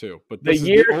there too. But this is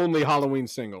the only Halloween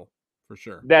single for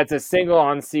sure. That's a single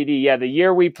on CD. Yeah, the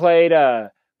year we played,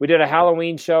 we did a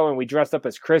Halloween show and we dressed up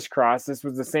as Crisscross. This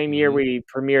was the same year we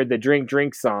premiered the Drink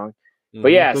Drink song.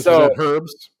 But yeah, this so was at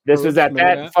Herb's. This was at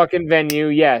that fucking venue.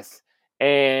 Yes,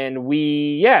 and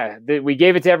we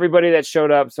gave it to everybody that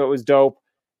showed up, so it was dope.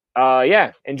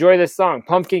 Enjoy this song,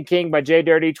 Pumpkin King by J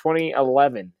Dirty,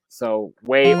 2011. So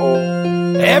way old.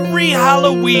 Every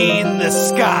Halloween, the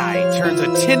sky turns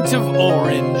a tint of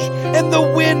orange and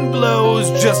the wind blows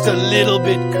just a little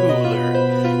bit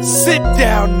cooler. Sit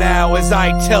down now as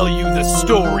I tell you the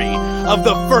story of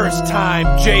the first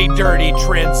time J Dirty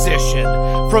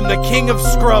transitioned from the king of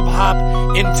Scrub Hop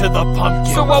into the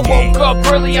Pumpkin So I King. woke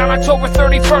up early on October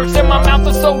 31st, and my mouth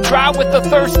was so dry with the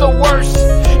thirst the worst.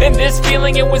 And this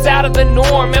feeling, it was out of the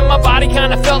norm, and my body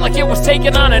kinda felt like it was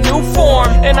taking on a new form.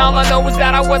 And all I know is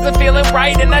that I wasn't feeling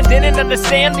right, and I didn't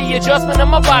understand the adjustment of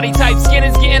my body type. Skin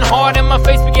is getting hard and my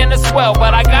face began to swell,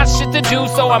 but I got shit to do,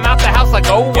 so I'm out the house like,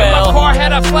 oh well. And my car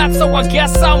had a flat, so I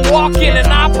guess I'm walking. An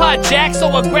iPod jack, so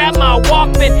I grabbed my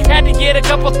Walkman. Had to get a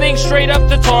couple things straight up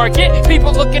to Target.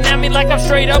 People looking at me like I'm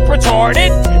straight up retarded.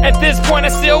 At this point I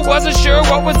still wasn't sure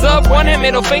what was up. One hand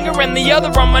middle finger and the other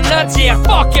on my nuts. Yeah,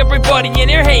 fuck everybody in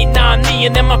here hating on me.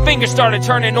 And then my fingers started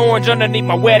turning orange underneath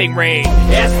my wedding ring.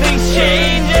 As things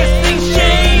change,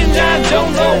 I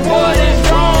don't know what is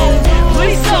wrong.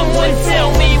 Please someone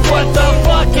tell me what the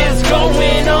fuck is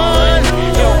going on.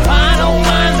 Yo, I don't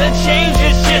mind the change,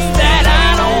 it's just that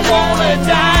I don't wanna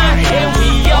die. And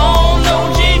we all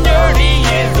know J Dirty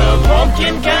is a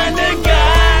pumpkin kinda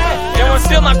guy. Now I'm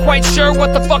still not quite sure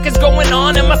what the fuck is going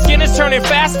on, and my skin is turning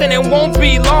fast and it won't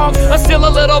be long. I'm still a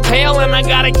little pale and I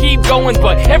gotta keep going,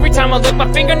 but every time I look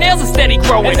my fingernails are steady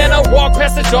growing. And then I walk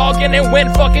past a dog and it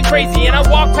went fucking crazy, and I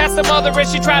walk past the mother and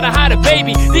she tried to hide a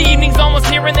baby. The evening's almost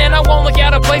here and then I won't look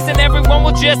out of place, and everyone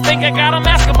will just think I got a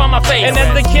mask up on my face. And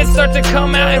as the kids start to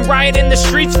come out and riot in the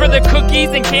streets for the cookies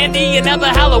and candy and other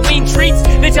Halloween treats,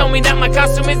 they tell me that my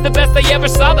costume is the best they ever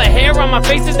saw. The hair on my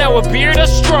face is now a beard of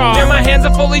straw. Now my hands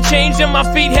are fully changed and my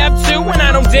feet have too, and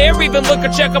I don't dare even look or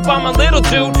check up on my little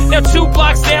dude. Now 2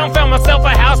 blocks down, found myself a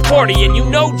house party, and you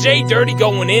know J Dirty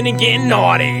going in and getting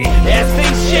naughty. As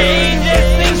things change,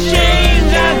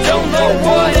 I don't know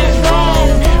what is wrong.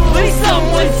 Please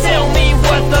someone tell me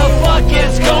what the fuck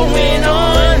is going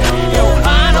on. Yo,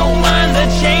 I don't mind the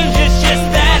change, it's just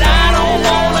that I don't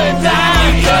wanna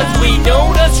die. Because we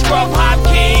know the Scrub Hop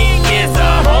King is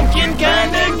a pumpkin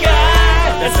kinda guy.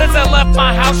 And since I left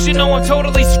my house, you know I'm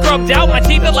totally scrubbed out. My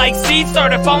teeth are like seeds,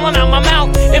 started falling out my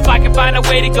mouth. If I could find a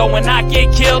way to go and not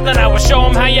get killed, then I would show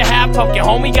them how you have pumpkin,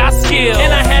 homie, got skill.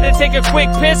 And I had to take a quick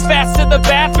piss fast to the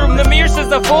bathroom. The mirror says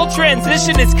the full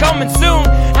transition is coming soon.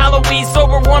 Halloween's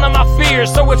sober, one of my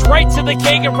fears, so it's right to the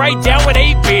cake and right down with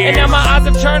 8 beers. And now my eyes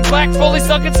have turned black, fully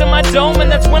sunk into my dome.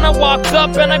 And that's when I walked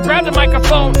up and I grabbed the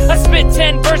microphone. I spit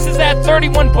 10 verses at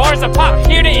 31 bars a pop,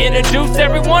 here to introduce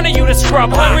every one of you to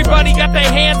Scrub Hop. Everybody got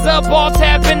their hands up, all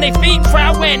tapping their feet.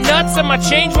 Crowd went nuts and my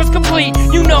change was complete.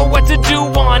 You know what to do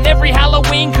on every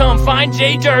Halloween. Come find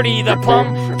J Dirty, the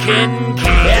Pumpkin King.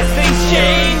 As things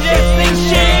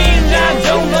change, I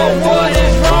don't know what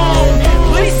is wrong.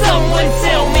 Please someone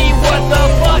tell me what the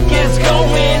fuck is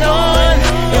going on.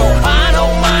 Yo, I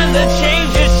don't mind the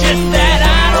change, it's just that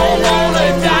I don't wanna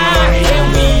die. And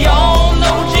we all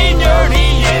know J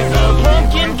Dirty is a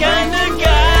pumpkin kinda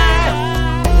guy.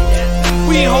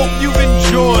 We hope you've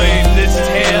enjoyed this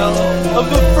tale of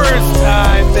the first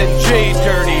time that J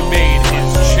Dirty made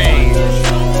his change.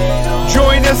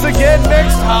 Join us again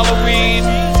next Halloween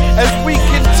as we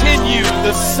continue the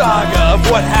the saga of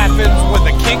what happens when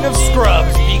the king of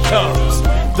scrubs becomes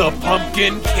the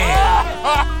Pumpkin King.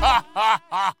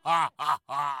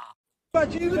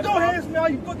 But you don't ask me all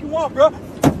you fucking want, bro.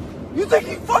 You think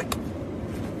you fuck?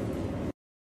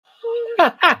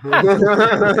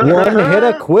 One hit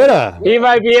a quitter. He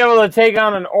might be able to take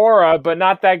on an aura, but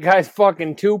not that guy's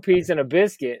fucking 2-piece and a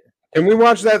biscuit. Can we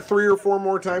watch that 3 or 4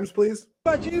 more times, please?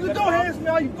 But you don't ask me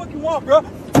all you fucking want, bro.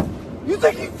 You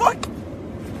think you fuck?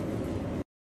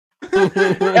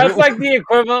 That's like the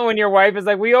equivalent when your wife is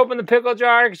like, "We open the pickle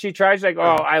jar." She tries, she's like,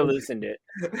 "Oh, I loosened it."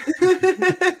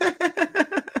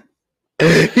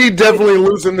 He definitely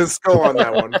loosened his skull on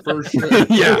that one for sure.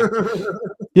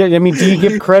 Yeah, I mean, do you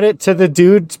give credit to the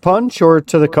dude's punch or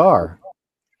to the car?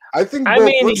 I think. I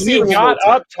mean, he got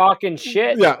up talking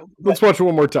shit. Yeah, let's watch it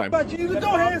one more time. But you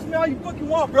don't ask me all you fucking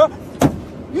want, bro.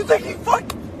 You think you fuck?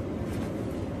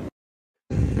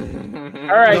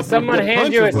 All right, someone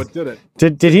hand you a. What did it?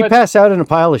 Did he pass out in a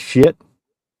pile of shit?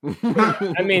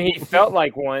 I mean, he felt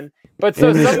like one. But so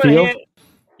In his someone field?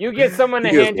 you get someone to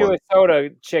He is hand you one. a soda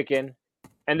chicken,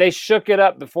 and they shook it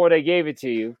up before they gave it to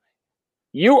you.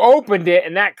 You opened it,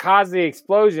 and that caused the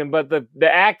explosion. But the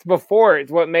act before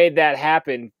it's what made that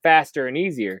happen faster and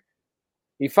easier.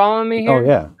 You following me here? Oh,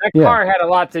 yeah. That Yeah. car had a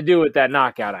lot to do with that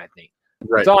knockout. I think.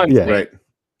 Right. That's all I'm Yeah. saying. Right.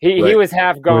 He Right. was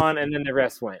half gone, and then the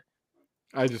rest went.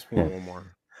 I just want one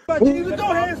more. But you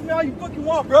don't ask me all you fucking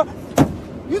want, bro.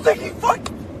 You think you fuck?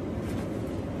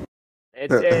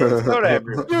 It's soda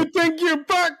everywhere. You think you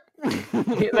fuck?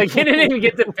 Like he didn't even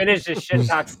get to finish his shit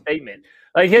talk statement.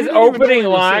 Like his didn't even know opening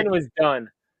what he line said. was done.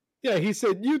 Yeah, he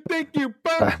said, "You think you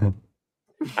fuck?"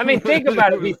 I mean, think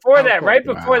about it. Before that, right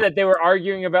Wow. before that, they were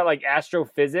arguing about like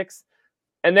astrophysics,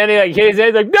 and then he's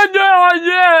like,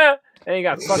 yeah, and he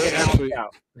got fucking Actually,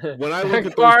 out. When I That look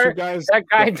at car- those two guys, That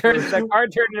car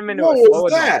turned him into What a was slow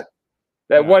that?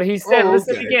 That what he said. Oh,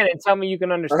 Listen okay. again and tell me you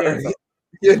can understand. something.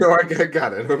 Yeah, no, I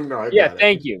got it. No, I Yeah, got it.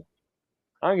 thank you.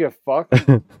 I don't give a fuck.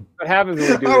 What happens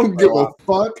when we do I don't this give for a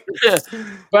fuck.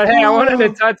 But hey, I wanted to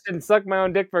touch and suck my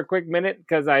own dick for a quick minute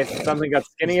because I suddenly got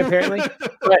skinny apparently.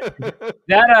 But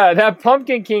that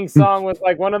Pumpkin King song was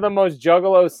like one of the most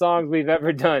juggalo songs we've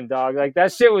ever done, dog. Like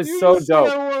that shit was You so just said dope.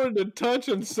 I wanted to touch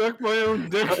and suck my own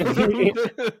dick.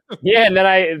 Yeah, and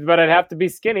then but I'd have to be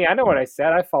skinny. I know what I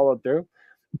said. I followed through.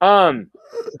 And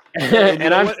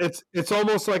it's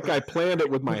almost like I planned it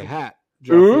with my hat.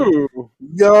 Ooh.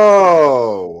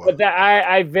 Yo. But that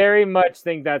I very much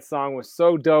think that song was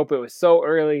so dope. It was so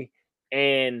early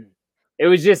and it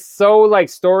was just so like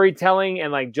storytelling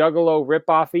and like juggalo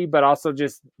ripoffy, but also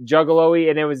just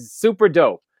juggalo-y, and it was super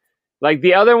dope. Like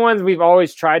the other ones, we've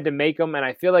always tried to make them, and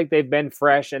I feel like they've been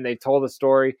fresh and they told a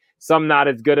story. Some not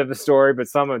as good of a story, but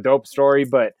some a dope story.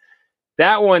 But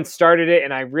that one started it,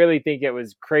 and I really think it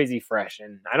was crazy fresh.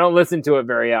 And I don't listen to it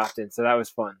very often, so that was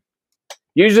fun.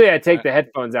 Usually I take the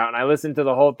headphones out and I listened to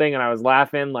the whole thing and I was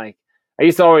laughing. Like I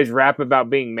used to always rap about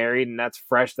being married, and that's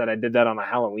fresh that I did that on a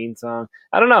Halloween song.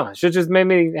 I don't know. It just made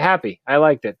me happy. I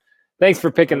liked it. Thanks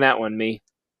for picking that one, me.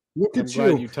 Look I'm at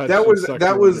glad you. touched That and was sucked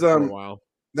that your was dick for a while.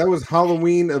 that was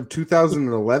Halloween of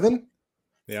 2011.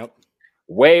 Yep.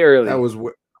 Way early. That was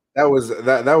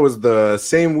the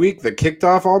same week that kicked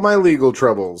off all my legal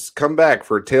troubles. Come back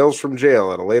for Tales from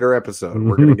Jail at a later episode.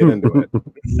 We're gonna get into it.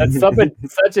 That's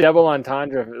such a double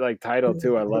entendre like title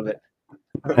too. I love it.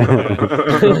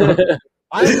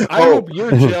 I hope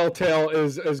your jail tale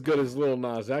is as good as Lil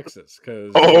Nas X's.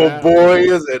 Oh boy,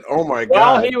 is it! Oh my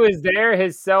While god! he was there,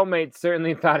 his cellmate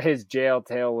certainly thought his jail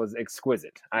tale was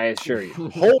exquisite. I assure you.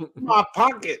 Hold my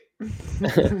pocket.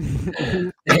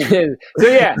 So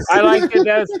yeah, I liked it.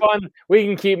 That was fun. We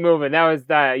can keep moving. That was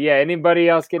yeah. Anybody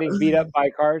else getting beat up by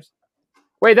cars?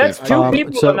 Wait, that's two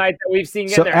people tonight that we've seen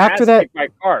get their ass kicked by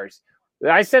cars.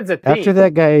 I sense a theme. After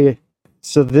that guy,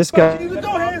 so this guy. You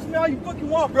don't ask me all you fucking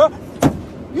want, bro.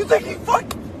 You think you fuck?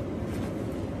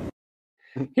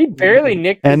 He barely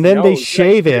nicked. And then they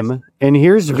shave him, and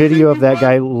here's video of that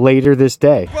guy later this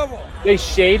day. They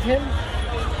shave him?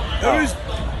 Who's?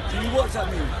 Can you WhatsApp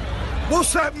me?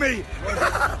 WhatsApp me!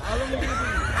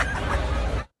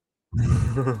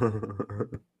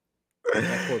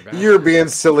 You're being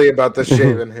silly about the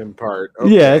shaving him part.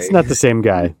 Yeah, it's not the same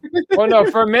guy. Well, no,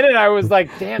 for a minute I was like,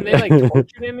 damn, they like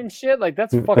tortured him and shit. Like,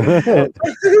 that's fucking cool.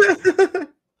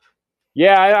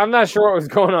 Yeah, I'm not sure what was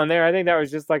going on there. I think that was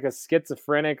just like a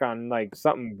schizophrenic on like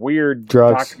something weird.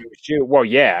 Drugs. Well,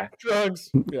 yeah.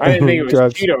 Drugs. I didn't think it was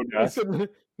Drugs. Cheeto dust.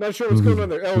 Not sure what's going on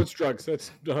there. Oh, it's drugs.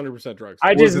 That's 100% drugs.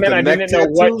 I just meant I didn't know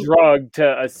what drug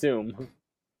to assume.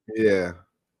 Yeah,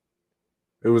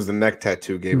 it was the neck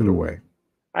tattoo gave it away.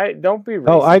 I don't be racist.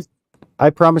 Oh, I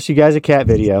promised you guys a cat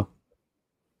video.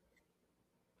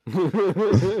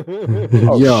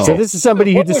 Yo. So this is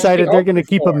somebody who What was she decided they're going to hoping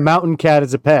keep a for? mountain cat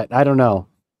as a pet. I don't know.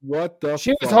 What the?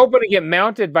 She was fuck? hoping to get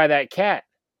mounted by that cat.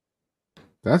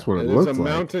 That's what it It's looks a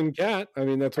like. mountain cat. I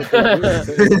mean, that's what. No,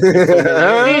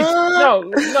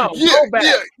 go back.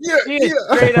 She is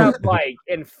straight up like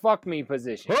in fuck me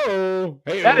position.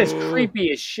 That is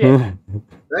creepy as shit.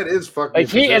 That is fucking.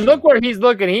 Like and look where he's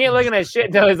looking. He ain't looking at shit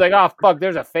until he's like, oh fuck,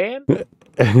 there's a fan.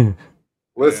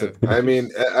 Listen, I mean,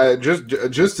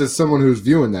 just as someone who's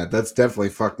viewing that, that's definitely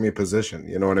fuck me position.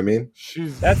 You know what I mean?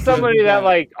 That's somebody that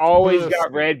like always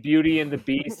got read Beauty and the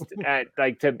Beast at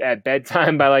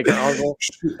bedtime by like her uncle.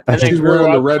 And then She's grew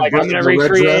wearing the up, red, like, I'm the gonna red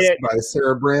recreate dress it. by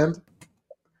Sarah Brand.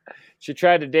 She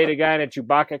tried to date a guy in a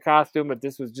Chewbacca costume, but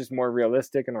this was just more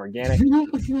realistic and organic.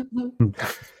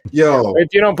 Yo, If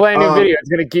you don't play a new video, it's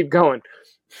gonna keep going.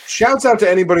 Shouts out to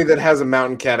anybody that has a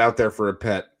mountain cat out there for a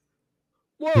pet.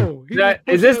 Whoa!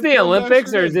 Is this the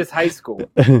Olympics or is this high school?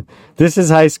 This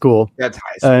is high school. That's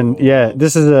high school. And yeah,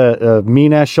 this is a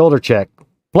mean ass shoulder check.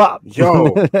 Plop. Yo.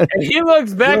 And he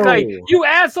looks back like, you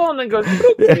asshole, and then goes,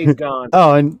 "Boop," and he's gone.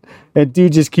 Oh, and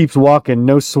dude just keeps walking,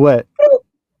 no sweat.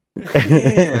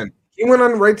 Man, he went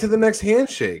on right to the next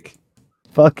handshake.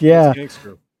 Fuck yeah.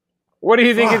 What do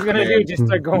you think he's Fuck, gonna do? man. Just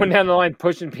start going down the line,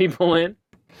 pushing people in?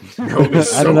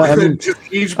 I don't know. I mean,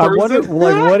 I wonder,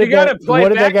 like, what did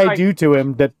that guy do to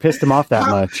him that pissed him off that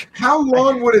much? How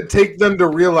long would it take them to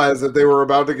realize that they were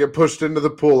about to get pushed into the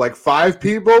pool? Like 5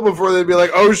 people before they'd be like,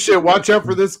 "Oh shit, watch out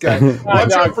for this guy!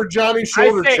 Watch out for Johnny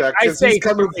Shoulder Check because he's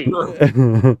coming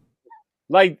through."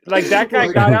 Like that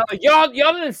guy got out. Like y'all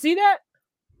didn't see that?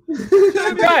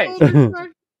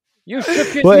 Right. You shook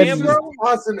his Well, hand, bro.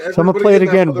 So I'm gonna play it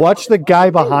again. Watch the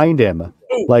guy behind him.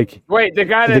 Like, Wait, the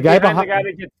guy that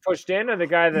gets pushed in, or the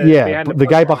guy that yeah, the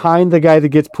guy behind the guy that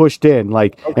gets pushed in.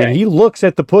 Like, and he looks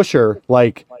at the pusher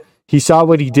like he saw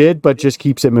what he did, but just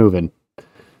keeps it moving.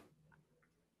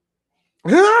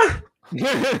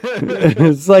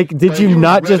 It's like, did you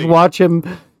not just watch him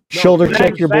shoulder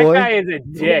check your boy? That guy is a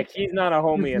dick. He's not a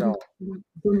homie at all.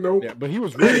 Nope. Yeah, but he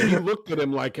was ready. He looked at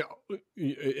him like,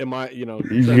 "Am I? You know,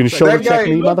 You gonna shoulder check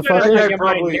me, He looked at motherfucker?" him like, "Am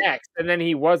I next?" And then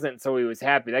he wasn't, so he was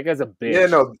happy. That guy's a bitch. Yeah,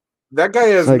 no, that guy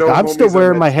has Like, no. I'm still homies on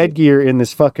wearing that my team. headgear in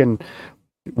this fucking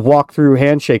walk-through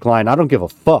handshake line. I don't give a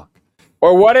fuck.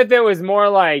 Or what if it was more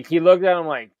like he looked at him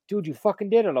like, "Dude, you fucking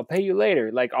did it. I'll pay you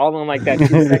later." Like all in like that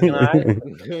 2-second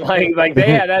eye. Like they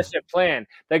had that shit planned.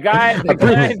 The guy.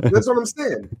 That's what I'm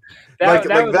saying.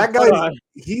 That guy,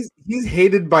 he's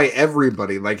hated by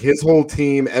everybody. Like his whole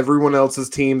team, everyone else's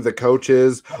team, the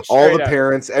coaches, all the Straight up.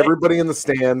 parents, everybody in the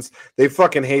stands. They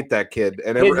fucking hate that kid.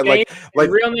 And His like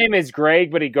real name is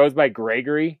Greg, but he goes by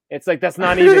Gregory. It's like that's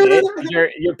not even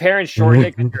it. Your parents shortened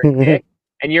it because you're a dick,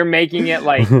 and you're making it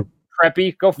like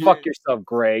preppy. Go fuck yourself,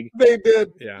 Greg. they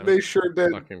did. Yeah, they sure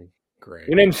did. Fucking great.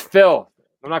 Your name's Phil.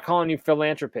 I'm not calling you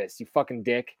philanthropist. You fucking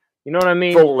dick. You know what I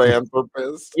mean?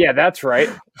 Philanthropist. Yeah, that's right.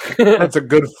 That's a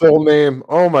good full name.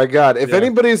 Oh my god! If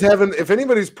anybody's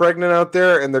pregnant out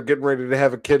there and they're getting ready to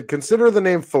have a kid, consider the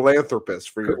name philanthropist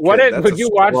for your kid. That's would a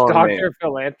you watch strong Dr. name.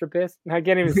 Philanthropist? I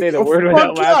can't even say the Oh, word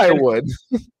without fuck yeah,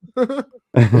 laughing.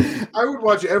 I would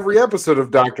watch every episode of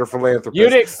Dr. Philanthropist.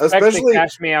 You'd expect especially to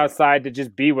catch me outside to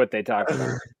just be what they talk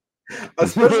about.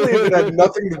 especially if it had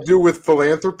nothing to do with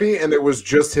philanthropy and it was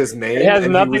just his name. It has and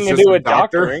he nothing was to just do a with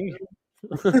doctor. doctoring.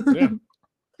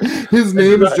 His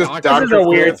name is just This Dr. is a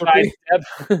weird Philanthropy.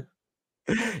 sidestep.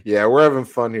 Yeah, we're having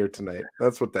fun here tonight.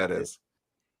 That's what that is.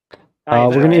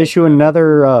 We're going to issue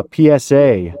another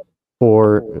PSA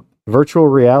for virtual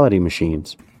reality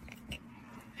machines.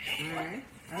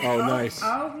 Oh, nice.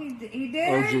 Oh, he did.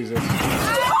 Oh, Jesus.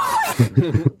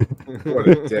 What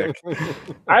a dick.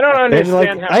 I don't And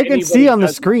understand like, how I can see on the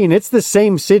screen, it's the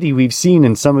same city we've seen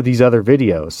in some of these other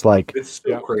videos. Like, It's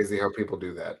so crazy how people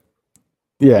do that.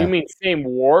 yeah. You mean same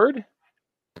ward?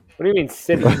 What do you mean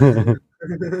city?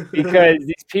 Because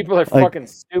these people are Like- fucking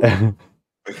stupid.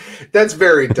 That's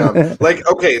very dumb. Like,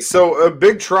 okay, so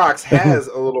Big Trox has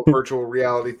a little virtual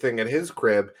reality thing at his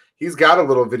crib. He's got a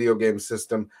little video game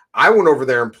system. I went over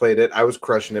there and played it. I was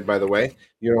crushing it, by the way.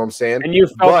 You know what I'm saying? And you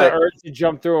felt But- the urge to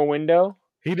jump through a window?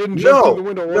 He didn't jump No, through the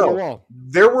window or no. the wall.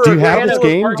 There were. Do you have there this was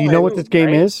game? one Do you know what time- this game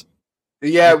is?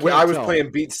 Yeah, I can't I was tell.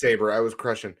 playing Beat Saber. I was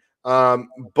crushing.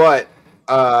 But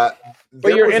But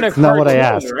there you're was in a That's not what I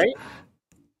cartoon, asked. right?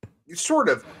 sort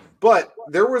of. But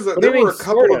there was a What do there you were mean, a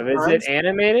couple sort of of? times. Is it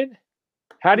animated?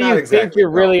 How do Not you think exactly, you're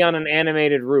no. really on an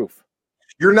animated roof?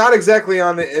 You're not exactly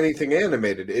on anything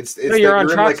animated. It's No, you're that on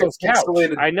you're in like a Troxel's couch.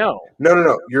 pixelated. I know.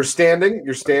 No. You're standing in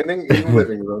the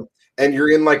living room, and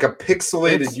you're in like a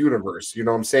pixelated universe, you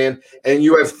know what I'm saying? And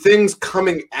you have things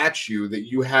coming at you that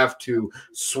you have to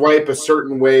swipe a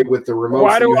certain way with the remote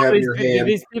that you have in your hand.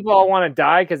 These people all want to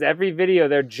die because every video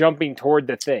they're jumping toward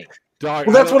the thing. Dog,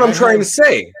 well, that's what I'm trying to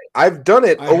say. I've done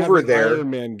it over there. Iron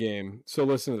Man game. So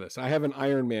listen to this. I have an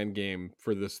Iron Man game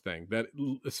for this thing that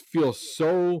feels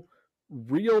so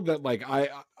real that like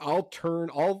I'll turn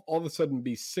all of a sudden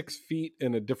be 6 feet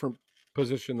in a different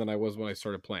position than I was when I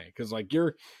started playing, because like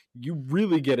you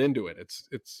really get into it.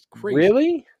 It's crazy.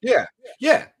 Really? Yeah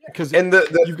because and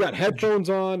you've got headphones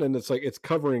on and it's like it's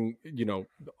covering, you know,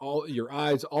 all your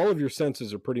eyes, all of your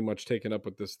senses are pretty much taken up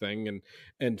with this thing,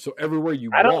 and so everywhere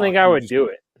you I don't think I would do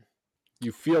it.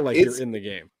 You feel like you're in the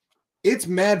game. It's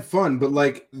mad fun, but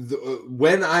like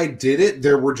when I did it,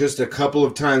 there were just a couple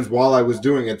of times while I was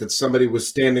doing it that somebody was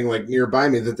standing like nearby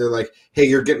me that they're like, "Hey,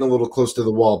 you're getting a little close to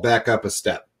the wall. Back up a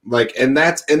step." Like, and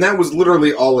that was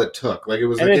literally all it took. Like, it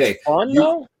was like, "Hey, fun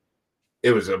though."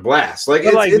 It was a blast. Like,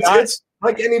 it's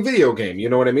like any video game. You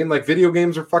know what I mean? Like, video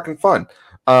games are fucking fun.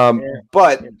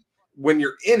 But when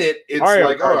you're in it, it's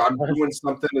like, oh, I'm doing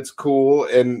something that's cool,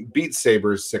 and Beat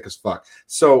Saber is sick as fuck.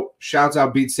 So shouts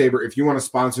out Beat Saber. If you want to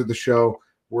sponsor the show,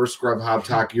 we're Scrub Hop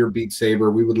Talk. You're Beat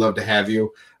Saber. We would love to have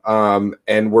you.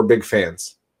 And we're big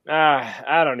fans.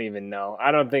 I don't even know.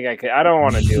 I don't think I could. I don't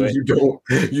want to do it.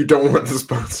 You don't want the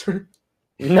sponsor?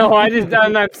 No,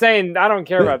 I'm not saying I don't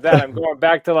care about that. I'm going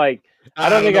back to like, I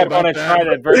don't think I'd want to try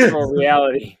that virtual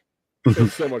reality.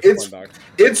 It's so much fun, Doc.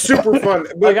 It's super fun.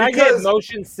 Like, I get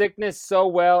motion sickness so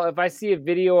well. If I see a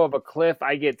video of a cliff,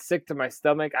 I get sick to my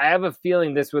stomach. I have a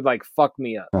feeling this would like fuck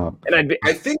me up. And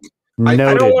I think I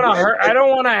don't want to hurt. I don't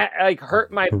want to like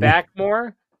hurt my back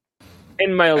more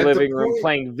in my living room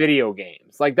playing video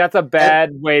games. Like, that's a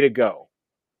bad way to go.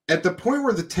 At the point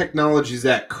where the technology's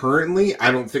at currently,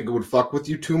 I don't think it would fuck with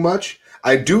you too much.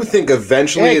 I do think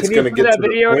eventually it's going to get that to the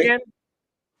video point. Again?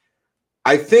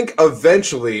 I think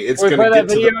eventually it's going to get to that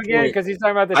video the again point. Because he's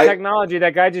talking about the technology.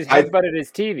 That guy just headbutted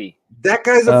his TV. That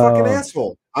guy's a fucking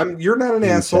asshole. You're not an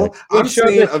asshole. I'm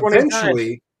saying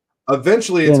eventually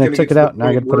it's going to get to the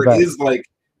point where it is like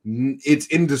it's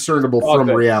indiscernible from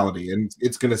reality, and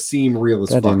it's going to seem real as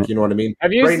fuck. You know what I mean?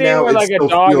 Have you seen where like a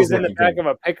dog is in the back of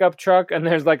a pickup truck and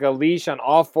there's like a leash on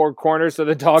all four corners so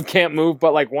the dog can't move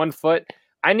but like 1 foot?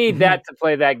 I need that to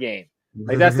play that game.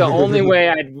 Like, that's the only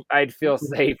way I'd feel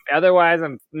safe. Otherwise,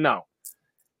 no.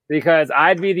 Because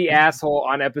I'd be the asshole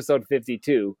on episode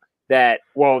 52 that,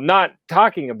 well, not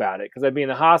talking about it because I'd be in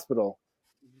the hospital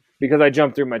because I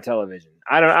jumped through my television.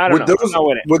 I don't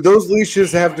know. Would those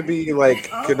leashes have to be like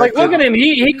connected? Like, look at him.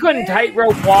 He couldn't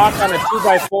tightrope walk on a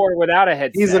 2x4 without a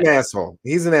headset.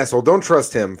 He's an asshole. Don't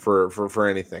trust him for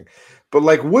anything. But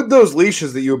like, would those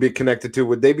leashes that you would be connected to,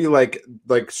 would they be like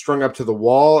strung up to the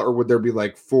wall, or would there be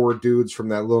like 4 dudes from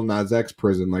that Lil Nas X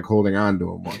prison like holding on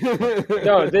to him?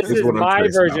 No, this is my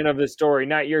version of the story,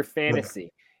 not your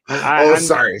fantasy.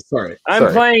 Sorry.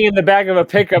 I'm playing in the back of a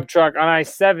pickup truck on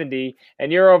I-70,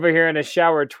 and you're over here in a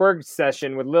shower twerk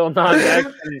session with Lil Nas X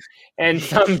and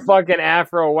some fucking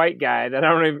Afro white guy that I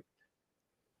don't even.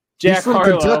 Jack He's from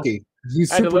Harlow. Kentucky.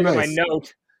 He's I had to super look nice. at my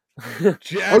note.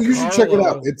 You should check it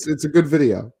out. It's a good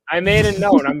video. I made a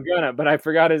note. I'm gonna, but I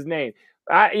forgot his name.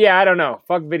 I don't know.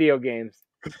 Fuck video games.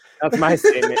 That's my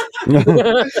statement.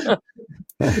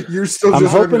 You're still. I'm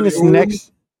hoping this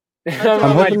next.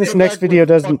 I'm hoping this next video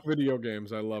doesn't. Video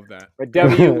games. I love that.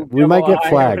 We might get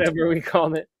flagged. Whatever we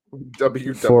called it.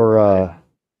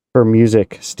 For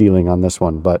music stealing on this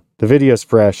one, but the video's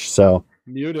fresh, so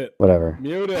mute it. Whatever.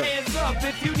 Mute it. Hands up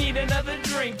if you need another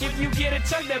drink. If you get it,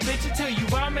 chug that bitch until you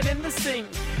vomit in the sink.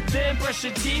 Then brush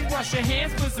your teeth, wash your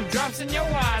hands, put some drops in your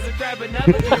eyes, and grab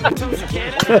another beer and toast a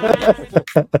can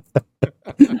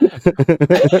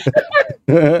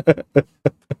of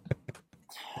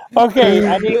Okay,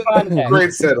 I need context.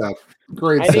 Great setup.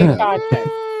 I need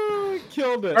context.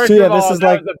 Killed it. First of all, this is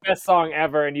that was the best song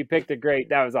ever, and you picked it great.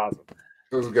 That was awesome.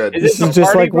 It was good. This is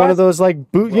just like one of those like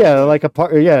open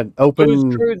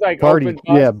Booze Cruise, like, party, open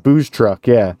bus. booze truck,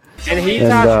 yeah. And he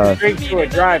tossed a drink to a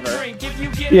driver.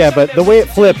 Yeah, but the way it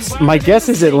flips, my guess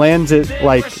is it lands it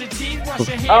like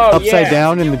upside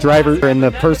down in the driver in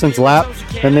the person's lap,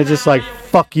 and they're just like,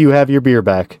 "Fuck you, have your beer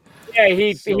back." Yeah,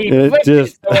 he flipped it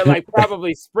so it like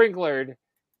probably sprinklered.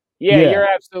 Yeah, you're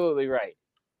absolutely right.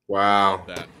 Wow.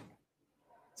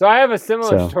 So I have a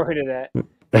similar story to that.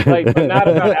 Like, but not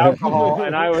about alcohol,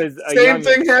 and I was same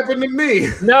thing happened to me.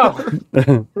 No,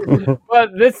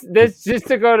 but this just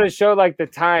to go to show like the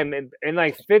time in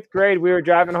like 5th grade, we were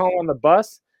driving home on the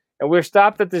bus, and we were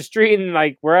stopped at the street, and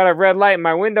like we're at a red light, and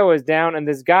my window was down, and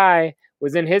this guy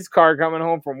was in his car coming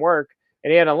home from work,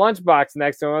 and he had a lunchbox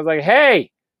next to him. I was like,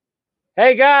 "Hey,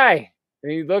 hey guy.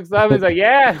 And he looks up, he's like,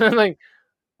 yeah. I'm like,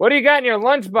 what do you got in your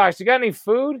lunchbox? You got any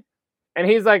food? And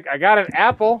he's like, I got an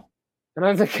apple. And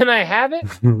I was like, can I have it?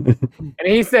 And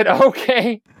he said,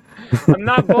 okay. I'm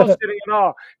not bullshitting at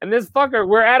all. And this fucker,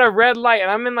 we're at a red light,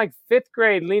 and I'm in like 5th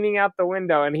grade leaning out the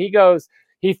window. And he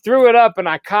threw it up, and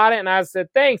I caught it, and I said,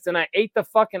 thanks. And I ate the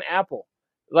fucking apple.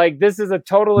 Like, this is a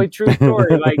totally true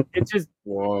story. Like, it just,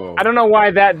 whoa. I don't know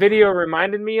why that video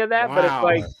reminded me of that, but it's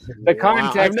like the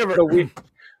context of the week.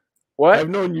 What? I've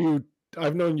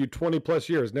known you 20 plus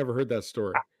years. Never heard that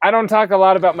story. I don't talk a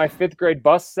lot about my 5th grade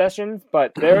bus sessions,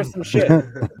 but there's some shit.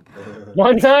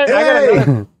 One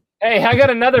time, I got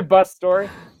another bus story.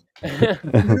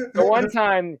 The one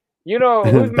time, you know,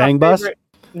 who's my Bang bus? favorite?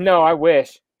 No, I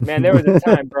wish. Man, there was a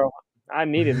time, bro. I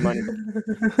needed money.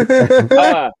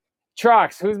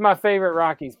 Trox, who's my favorite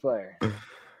Rockies player?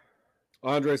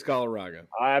 Andres Galarraga.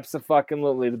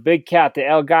 Absolutely. The big cat, the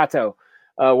El Gato,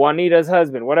 Juanita's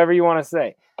husband, whatever you want to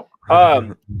say. I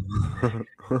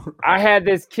had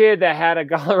this kid that had a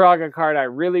Galarraga card I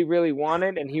really, really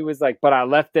wanted, and he was like, but I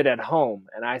left it at home.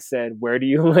 And I said, where do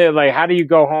you live? Like, how do you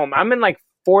go home? I'm in like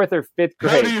 4th or 5th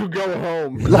grade. How do you go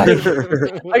home? Like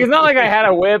it's not like I had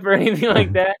a whip or anything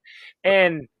like that.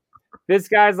 And this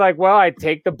guy's like, well, I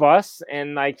take the bus,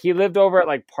 and like he lived over at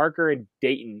like Parker and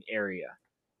Dayton area.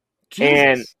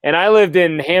 Jesus. And I lived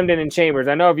in Hamden and Chambers.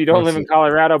 I know if you don't live in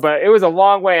Colorado, but it was a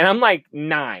long way, and I'm like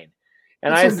 9.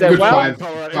 And I said, well,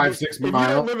 5-6 miles. If you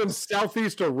don't live in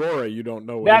Southeast Aurora, you don't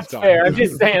know what that's fair. I'm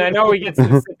just saying, I know we get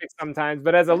specific sometimes,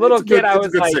 but as a little kid, I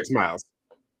was like 6 miles.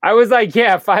 I was like,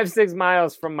 yeah, 5-6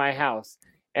 miles from my house.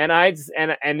 And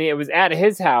it was at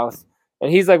his house.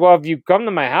 And he's like, well, if you come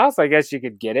to my house, I guess you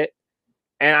could get it.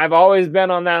 And I've always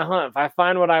been on that hunt. If I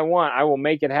find what I want, I will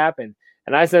make it happen.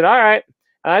 And I said, all right.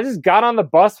 And I just got on the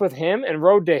bus with him and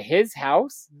rode to his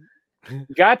house.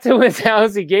 Got to his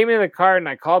house. He gave me the card, and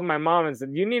I called my mom and said,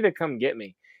 you need to come get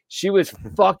me. She was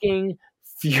fucking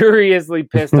furiously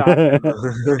pissed off. And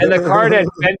the card had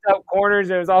bent up corners,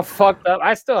 and it was all fucked up.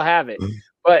 I still have it.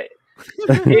 But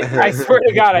I swear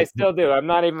to God, I still do. I'm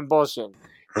not even bullshitting.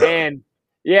 And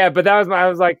yeah, but I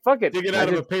was like, fuck it. Dig it out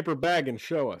of a paper bag and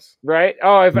show us. Right?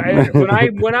 Oh, when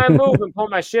I move and pull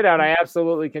my shit out, I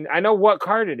absolutely can. I know what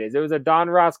card it is. It was a Don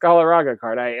Ross Galarraga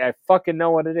card. I fucking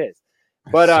know what it is.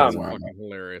 But fucking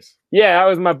hilarious. Yeah, that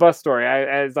was my bus story.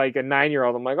 As like a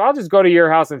 9-year-old, I'm like, I'll just go to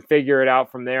your house and figure it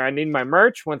out from there. I need my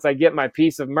merch. Once I get my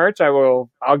piece of merch, I'll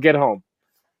get home.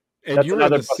 And That's you're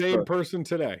the same person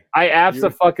today. I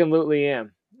absolutely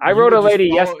am. I wrote a lady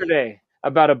yesterday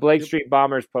about a Blake Street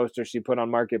Bombers poster she put on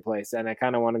Marketplace, and I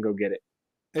kind of want to go get it.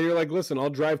 And you're like, listen,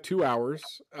 I'll drive 2 hours.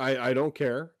 I don't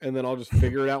care, and then I'll just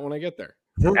figure it out when I get there.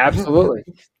 Absolutely.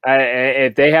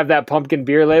 If they have that pumpkin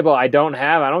beer label I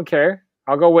don't care.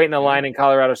 I'll go wait in a line in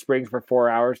Colorado Springs for 4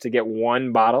 hours to get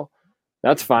one bottle.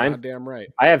 That's fine. Goddamn right.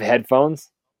 I have headphones.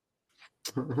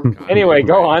 Anyway,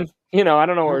 go on. You know, I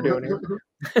don't know what we're doing here.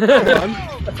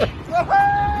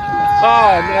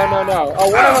 Oh, no. Oh,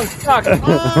 one of them stuck.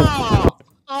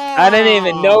 I didn't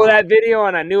even know that video,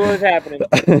 and I knew it was happening.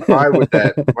 Why would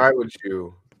that? Why would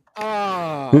you?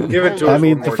 Give it to us. I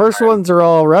mean, the first ones are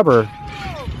all rubber.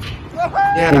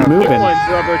 Yeah, and moving.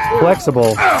 Rubber too.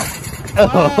 Flexible.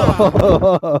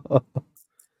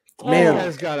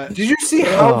 Man, did you see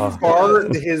how far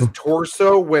his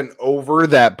torso went over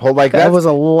that pole? Like that was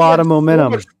a lot of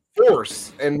momentum. So much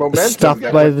force and momentum stuffed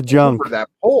by the junk. That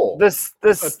pole. The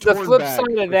flip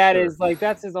side of that is like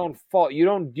that's his own fault. You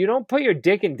don't put your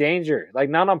dick in danger, like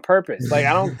not on purpose. Like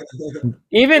I don't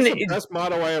even that's the best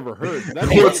motto I ever heard.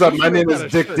 What's up? My name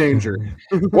is Dick Danger.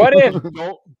 What if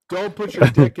don't put your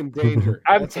dick in danger?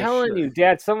 I'm telling you,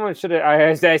 Dad. Someone should have.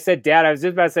 I said, Dad. I was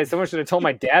just about to say someone should have told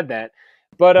my dad that.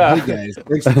 But hey guys,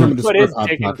 thanks for coming to what is Sport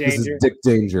Dick Hop Talk. This is Danger? Dick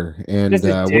Danger, and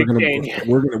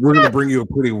we're gonna bring you a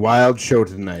pretty wild show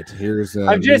tonight. Here's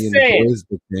I'm just saying, boys,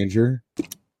 Dick Danger.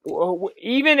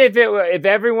 Even if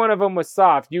every one of them was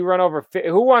soft, you run over.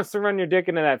 Who wants to run your dick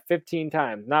into that 15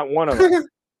 times? Not one of them.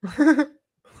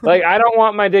 Like I don't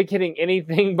want my dick hitting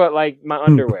anything but like my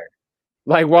underwear,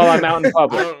 like while I'm out in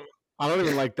public. I don't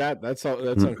even like that. That's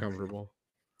uncomfortable.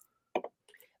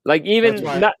 Like even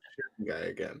not. Guy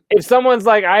again. If someone's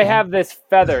like, I have this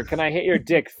feather, can I hit your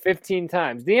dick 15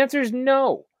 times? The answer is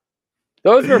no.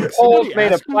 Those were poles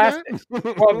made of plastic.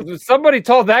 Well, somebody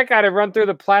told that guy to run through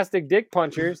the plastic dick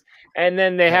punchers, and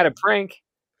then they had a prank.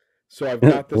 So I've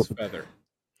got this feather.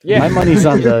 Yeah,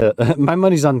 my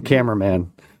money's on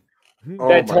cameraman.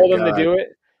 That told him to do it.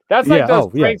 That's like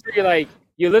those pranks where you like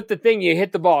you lift the thing, you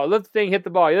hit the ball. Lift the thing, hit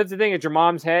the ball. You lift the thing at your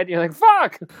mom's head. You're like,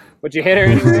 fuck, but you hit her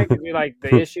anyway because you like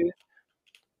the issue.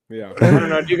 Yeah. I don't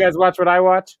know. Do you guys watch what I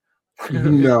watch?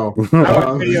 No. I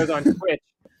watch videos on Twitch.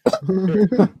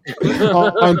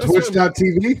 On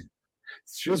Twitch.tv?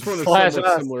 This one is Slash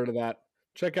somewhat us. similar to that.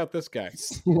 Check out this guy.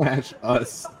 Slash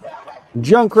us.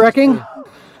 Junk wrecking.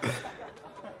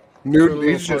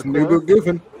 He's just new boot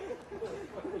goofing.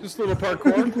 Just a little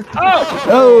parkour.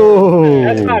 Oh.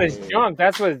 That's not his junk.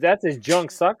 That's his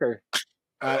junk sucker.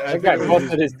 That guy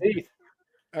busted his teeth.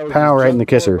 Pow right in the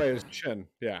kisser. His chin.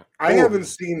 Yeah. I haven't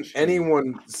seen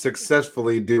anyone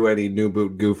successfully do any new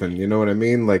boot goofing. You know what I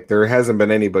mean? Like there hasn't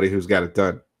been anybody who's got it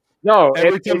done. No,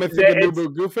 Every time I think of new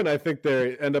boot goofing, I think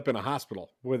they end up in a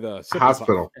hospital with a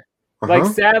Hospital. Like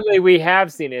sadly, we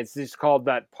have seen it. It's just called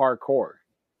that parkour.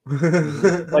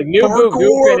 Like new boot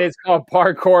goofing is called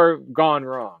parkour gone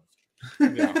wrong.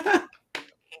 Yeah.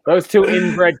 Those two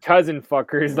inbred cousin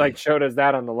fuckers like showed us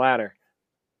that on the ladder.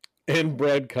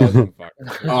 Inbred cousin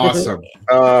fucker. Awesome.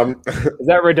 Is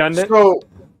that redundant? So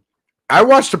I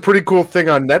watched a pretty cool thing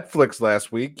on Netflix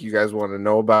last week. You guys want to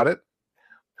know about it?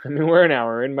 I mean, we're an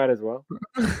hour in, might as well.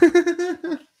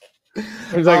 It's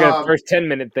like a first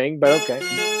 10-minute thing, but okay.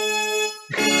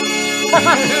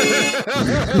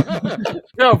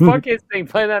 No, fuck his thing.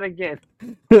 Play that again.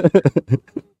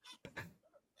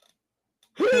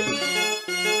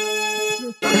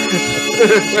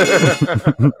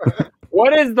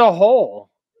 What is the hole?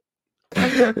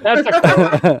 That's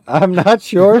a I'm not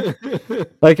sure.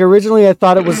 Like originally, I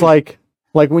thought it was like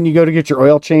when you go to get your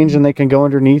oil change and they can go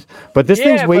underneath. But this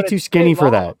thing's way too skinny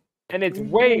for that. And it's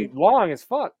way long as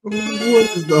fuck. What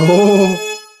is the hole?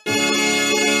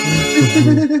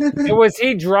 Was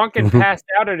he drunk and passed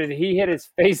out, or did he hit his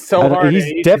face so hard?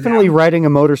 He's definitely riding a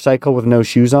motorcycle with no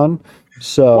shoes on.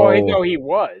 So Well, no, he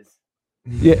was.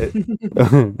 Yeah,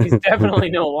 He's definitely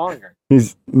no longer.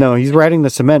 He's riding the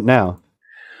cement now.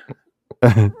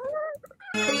 But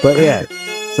yeah,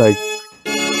 it's like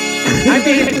I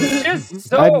mean, it's just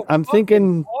so. I'm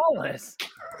thinking flawless.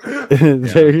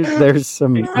 there's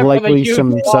some Except for likely the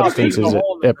some huge claw substances beating a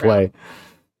hole in the at play.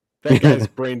 That guy's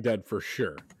brain dead for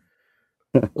sure.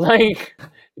 Like,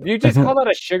 you just call that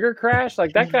a sugar crash?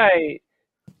 Like that guy,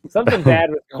 something bad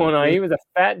was going on. He was a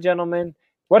fat gentleman.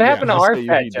 What happened to our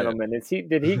fat gentleman?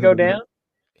 Did he go down?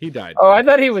 He died. Oh, I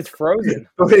thought he was frozen.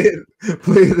 Play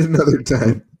it another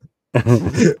time.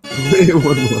 Play it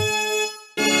one more.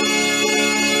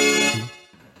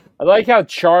 I like how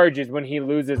charge is when he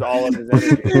loses all of his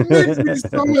energy. It makes me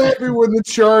so happy when the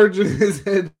charge in his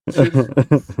head.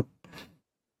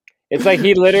 It's like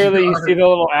he literally, you see the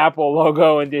little Apple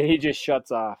logo and he just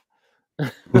shuts off.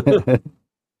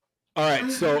 All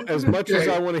right, so as much as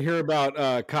I want to hear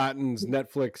about Cotton's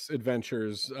Netflix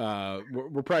adventures,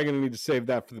 we're probably going to need to save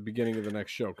that for the beginning of the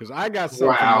next show because I got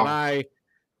something that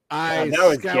I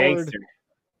scoured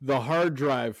the hard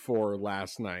drive for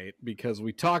last night because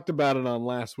we talked about it on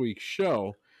last week's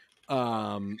show.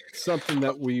 Something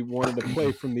that we wanted to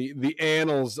play from the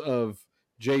annals of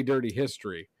J Dirty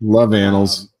history. Love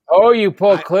annals. Oh, you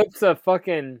pulled clips of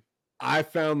fucking. I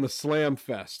found the Slam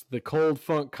Fest, the Cold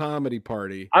Funk Comedy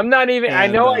Party. I'm not even. I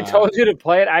know I told you to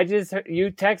play it.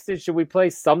 You texted, should we play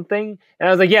something? And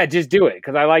I was like, yeah, just do it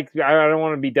because I don't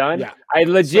want to be done. Yeah. I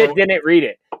legit didn't read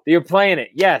it. You're playing it,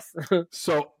 yes.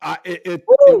 So it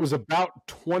was about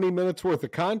 20 minutes worth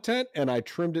of content, and I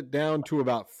trimmed it down to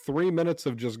about 3 minutes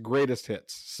of just greatest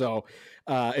hits. So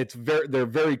they're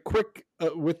very quick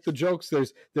with the jokes.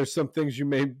 There's some things you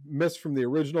may miss from the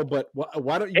original, but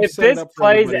why don't you? If set it this up for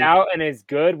plays everybody? out and is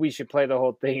good, we should play the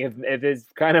whole thing. If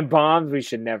it's kind of bombs, we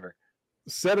should never.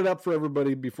 Set it up for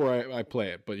everybody before I play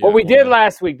it. But yeah, What we did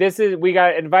last week, we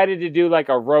got invited to do like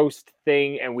a roast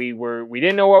thing, and we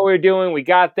didn't know what we were doing. We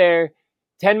got there,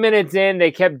 10 minutes in, they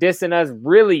kept dissing us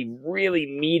really, really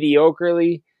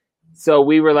mediocrely. So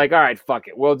we were like, all right, fuck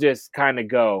it, we'll just kind of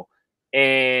go.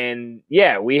 And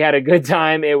yeah, we had a good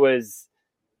time. It was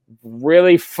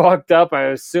really fucked up. I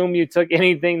assume you took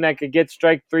anything that could get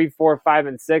strike 3, 4, 5,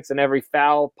 and 6, and every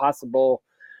foul possible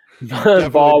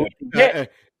ball we could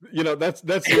get. You know, that's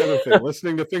the other thing.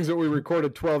 Listening to things that we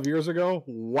recorded 12 years ago,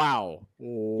 wow.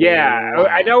 Yeah, Wow.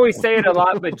 I know we say it a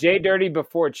lot, but J Dirty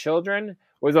Before Children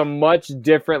was a much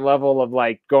different level of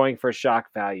like going for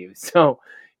shock value. So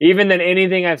even than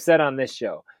anything I've said on this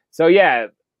show. So yeah,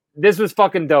 this was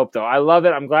fucking dope though. I love it.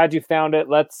 I'm glad you found it.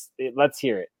 Let's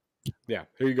hear it. Yeah,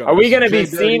 here you go. Are we going to be J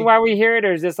Dirty. seen while we hear it,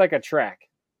 or is this like a track?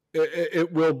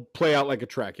 It will play out like a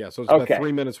track, yeah. So it's about Okay.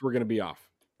 3 minutes. We're going to be off.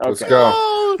 Let's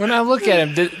go. When I look at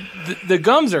him, the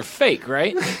gums are fake,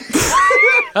 right?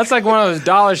 That's like one of those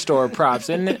dollar store props,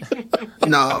 isn't it?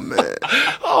 Nah, man.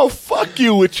 Oh, fuck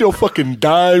you with your fucking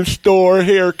dime store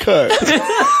haircut.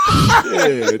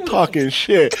 Yeah, talking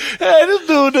shit. Hey, this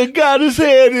dude that got his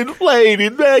head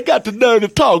inflated, man, got the nerve to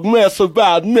talk mess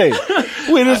about me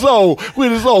with his old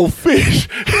fish,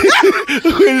 with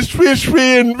his fish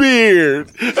fin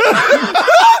beard.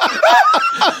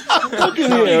 Look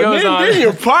at him. Then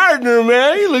your partner,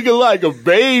 man, he looking like a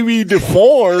baby,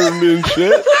 deformed and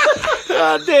shit.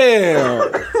 God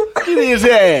damn. Look at his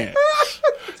ass.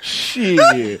 Shit.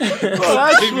 Well,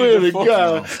 I swear to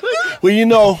God. Well, you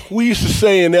know, we used to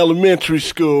say in elementary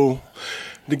school,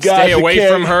 the guys stay away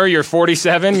from her, you're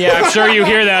 47. Yeah, I'm sure you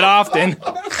hear that often.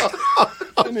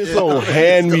 And his old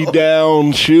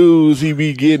hand-me-down shoes he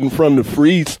be getting from the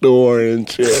free store and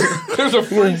shit. There's a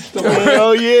free store.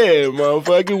 Oh yeah,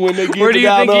 motherfucker, when they get it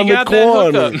out on the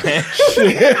corner. That hookup, man?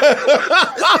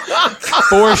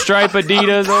 4-stripe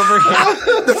Adidas over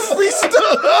here. The free stuff.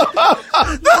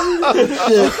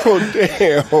 Oh,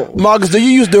 damn. Marcus, do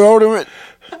you use deodorant?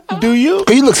 Do you?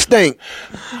 You look stink.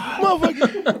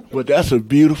 Motherfucker. But that's a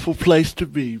beautiful place to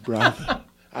be, brother.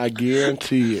 I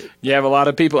guarantee it. You have a lot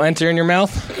of people enter in your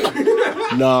mouth?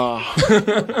 Nah.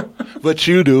 But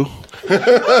you do.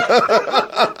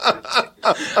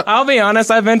 I'll be honest,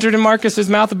 I've entered in Marcus's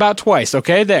mouth about twice,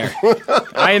 okay? There.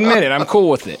 I admit it, I'm cool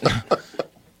with it.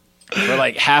 For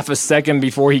like half a second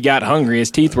before he got hungry,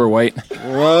 his teeth were white.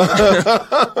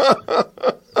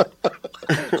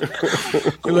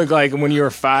 You look like when you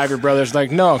were 5, your brother's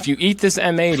like, no, if you eat this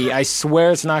M80, I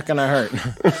swear it's not going to hurt.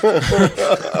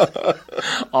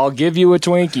 I'll give you a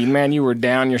Twinkie. Man, you were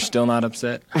down. You're still not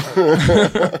upset. You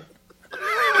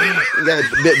got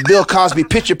a Bill Cosby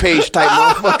picture page type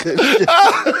motherfucker.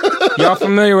 Y'all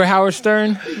familiar with Howard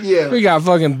Stern? Yeah. We got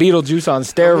fucking Beetlejuice on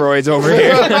steroids over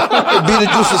here.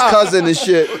 Beetlejuice's cousin and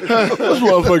shit. This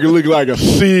motherfucker look like a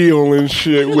seal and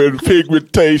shit with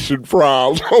pigmentation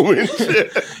problems and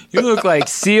shit. You look like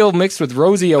Seal mixed with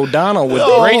Rosie O'Donnell with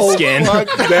great skin. Fuck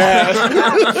that.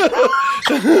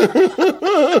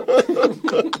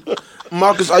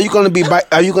 Marcus, are you gonna be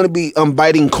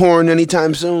biting corn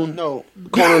anytime soon? No,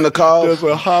 corn on the cob. Does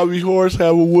a hobby horse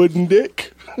have a wooden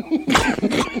dick? You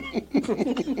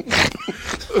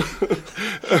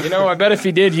know, I bet if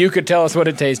he did, you could tell us what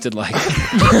it tasted like.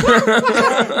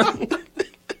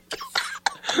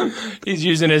 He's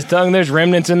using his tongue. There's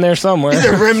remnants in there somewhere.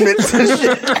 The remnants.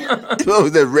 Oh,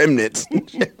 the remnants.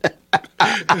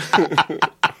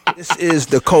 This is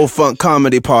the Cold-Funk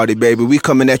Comedy Party, baby. We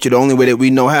coming at you the only way that we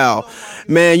know how.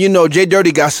 Man, you know, Jay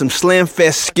Dirty got some slam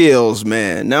fest skills,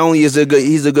 man. Not only is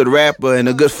he's a good rapper and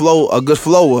a good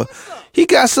flower, he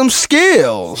got some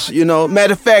skills, you know.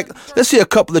 Matter of fact, let's hear a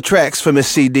couple of tracks from his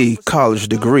CD, College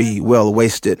Degree, Well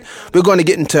Wasted. We're going to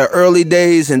get into early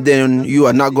days, and then You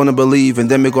Are Not Going to Believe, and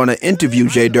then we're going to interview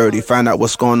Jay Dirty, find out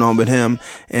what's going on with him,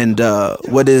 and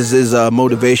what is his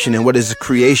motivation and what is his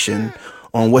creation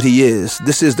on what he is.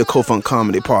 This is the Cold-Funk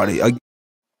Comedy Party.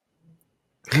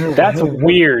 That's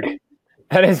weird.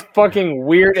 That is fucking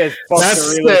weird as fuck.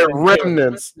 That's the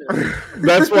remnants.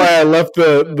 That's why I left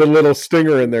the little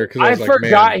stinger in there. I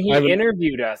forgot he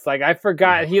interviewed us. Like, I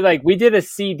forgot we did a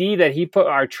CD that he put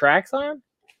our tracks on.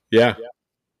 Yeah.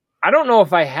 I don't know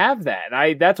if I have that.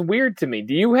 That's weird to me.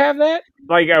 Do you have that?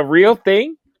 Like a real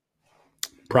thing?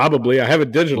 Probably. I have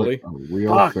it digitally.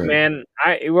 Fuck, man.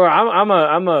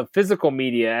 I'm a physical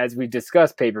media, as we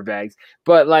discussed paper bags.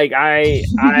 But like I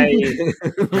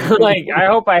like I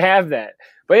hope I have that.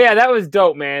 But yeah, that was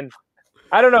dope, man.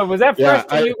 I don't know. Was that fresh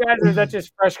to you guys, or is that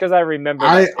just fresh because I remember?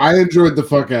 I enjoyed the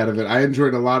fuck out of it. I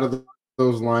enjoyed a lot of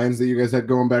those lines that you guys had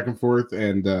going back and forth,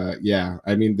 and yeah,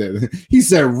 I mean, he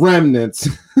said remnants.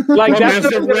 Like that's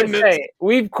what I was gonna say.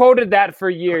 We've quoted that for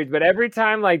years, but every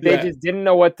time like they just didn't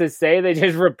know what to say, they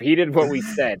just repeated what we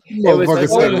said. It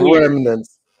was like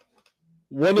remnants.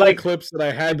 One of the clips that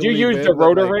I had. Did you use the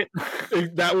Rotorant?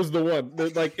 That was the one.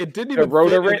 Like it didn't the even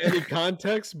fit in any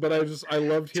context, but I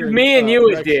loved hearing. To me and you,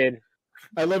 it did.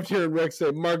 I loved hearing Rex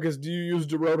say, "Marcus, do you use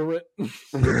deodorant?"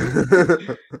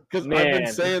 Because I've been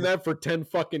saying that for 10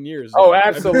 fucking years. Oh,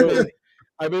 absolutely.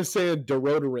 I've been saying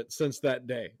deodorant since that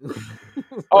day.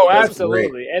 Oh,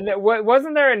 absolutely. And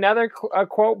wasn't there another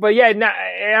quote? But yeah, I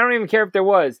don't even care if there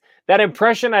was. That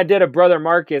impression I did of Brother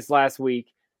Marcus last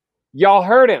week. Y'all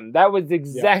heard him. That was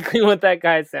exactly what that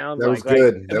guy sounds like. That was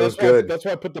good. That was good. That's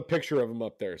why I put the picture of him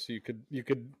up there, so you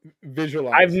could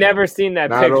visualize. I've never seen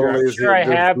that picture. I'm sure I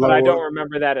have, but I don't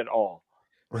remember that at all.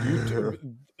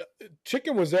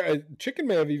 Chicken was there. Chicken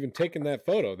may have even taken that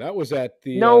photo. That was at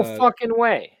the. No fucking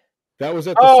way. That was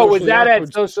at the. Oh, was that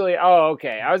at Socially? Oh,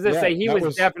 okay. I was gonna say he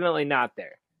was definitely not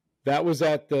there. That was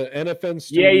at the NFN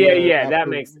studio. Yeah. That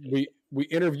makes sense. We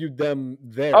interviewed them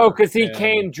there. Oh, because he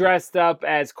came dressed up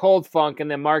as Cold Funk, and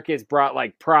then Marcus brought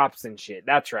like props and shit.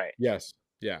 That's right. Yes.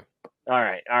 Yeah. All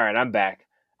right. I'm back.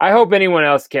 I hope anyone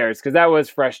else cares because that was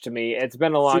fresh to me. It's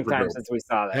been a long time since we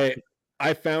saw that. Hey,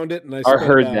 I found it and I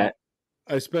heard that.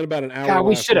 I spent about an hour. God,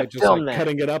 we should have just filmed that.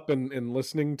 Cutting it up and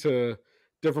listening to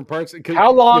different parts.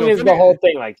 How long is the whole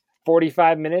thing? Like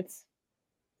 45 minutes?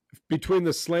 Between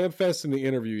the Slam Fest and the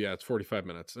interview, yeah, it's 45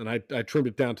 minutes, and I trimmed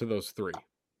it down to those 3.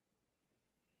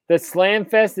 The Slam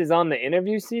Fest is on the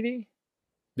interview CD?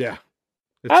 Yeah.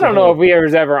 I don't know if we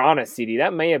was ever on a CD.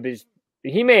 That may have been.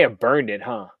 He may have burned it,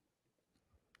 huh?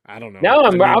 I don't know. Now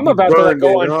I'm about to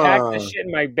go unpack the shit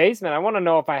in my basement. I want to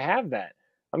know if I have that.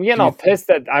 I'm getting all pissed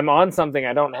that I'm on something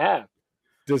I don't have.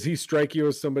 Does he strike you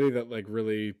as somebody that like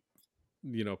really,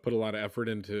 put a lot of effort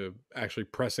into actually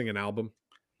pressing an album?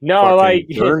 No, Fucking like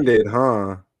burned it,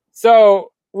 huh?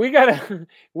 So we gotta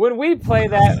when we play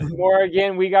that more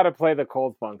again, we gotta play the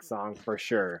Cold Funk song for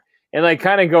sure, and like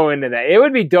kind of go into that. It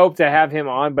would be dope to have him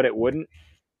on, but it wouldn't.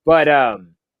 But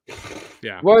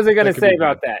yeah. What was I gonna say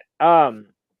about that?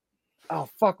 Oh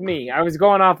fuck me! I was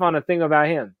going off on a thing about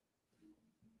him.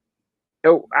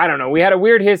 Oh, I don't know. We had a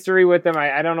weird history with him.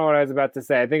 I don't know what I was about to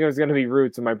say. I think it was gonna be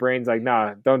Roots, and my brain's like,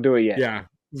 nah, don't do it yet. Yeah, I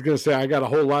was gonna say I got a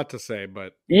whole lot to say,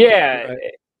 but yeah.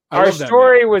 Our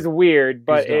story was weird,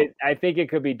 but I think it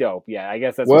could be dope. Yeah, I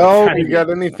guess that's. Well, you got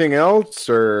anything else,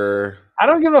 or I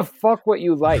don't give a fuck what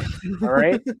you like. All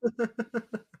right.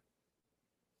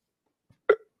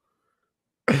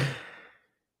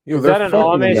 Is that an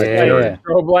Amish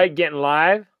strobe light getting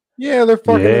live? Yeah, they're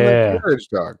fucking in the carriage,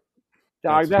 dog.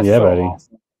 Dog, that's so buddy.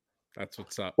 awesome. That's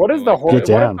what's up. What is the horse? What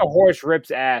if the horse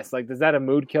rips ass? Like, is that a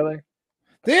mood killer?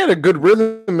 They had a good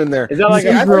rhythm in there. Is that like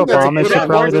a real Amish? It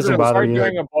probably doesn't bother you.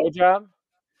 Doing a blowjob?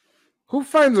 Who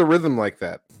finds a rhythm like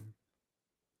that?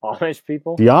 Amish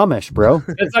people. The Amish, bro.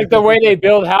 It's like the way they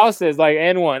build houses, like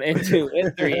N1,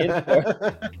 N2,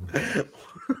 N3,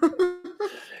 N4.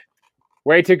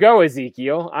 Way to go,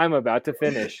 Ezekiel. I'm about to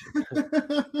finish.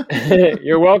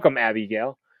 You're welcome,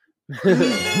 Abigail.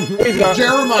 Please don't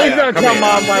tell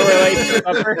Mom why we're late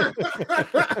for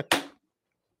supper.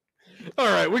 All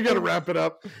right, we got to wrap it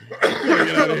up.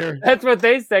 Get out of here. That's what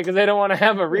they say because they don't want to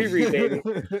have a reread, baby.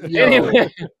 Anyway.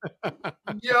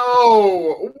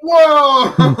 Yo,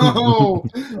 whoa,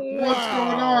 what's going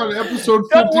on? Episode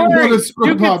 51 of Scrub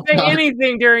You can Hop say Talk.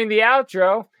 anything during the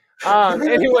outro.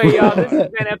 Anyway, y'all, this has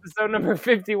been episode number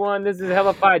 51. This is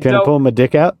Hellified Can I Dope. pull my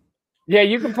dick out? Yeah,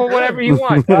 you can pull whatever you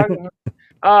want, dog.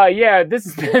 Yeah, this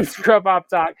has been Scrub Hop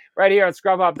Talk right here on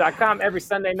scrubhop.com every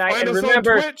Sunday night. Find and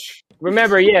us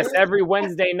remember, yes, every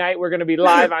Wednesday night we're going to be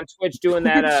live on Twitch doing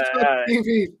that.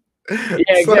 Yeah,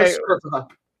 exactly.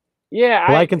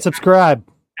 Yeah, Like and subscribe.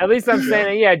 At least I'm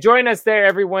saying it. Yeah, join us there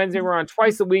every Wednesday. We're on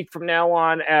twice a week from now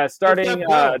on, starting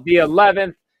the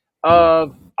 11th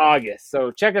of August.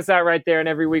 So check us out right there and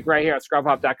every week right here on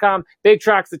scrubhop.com. Big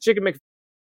Trucks, the Chicken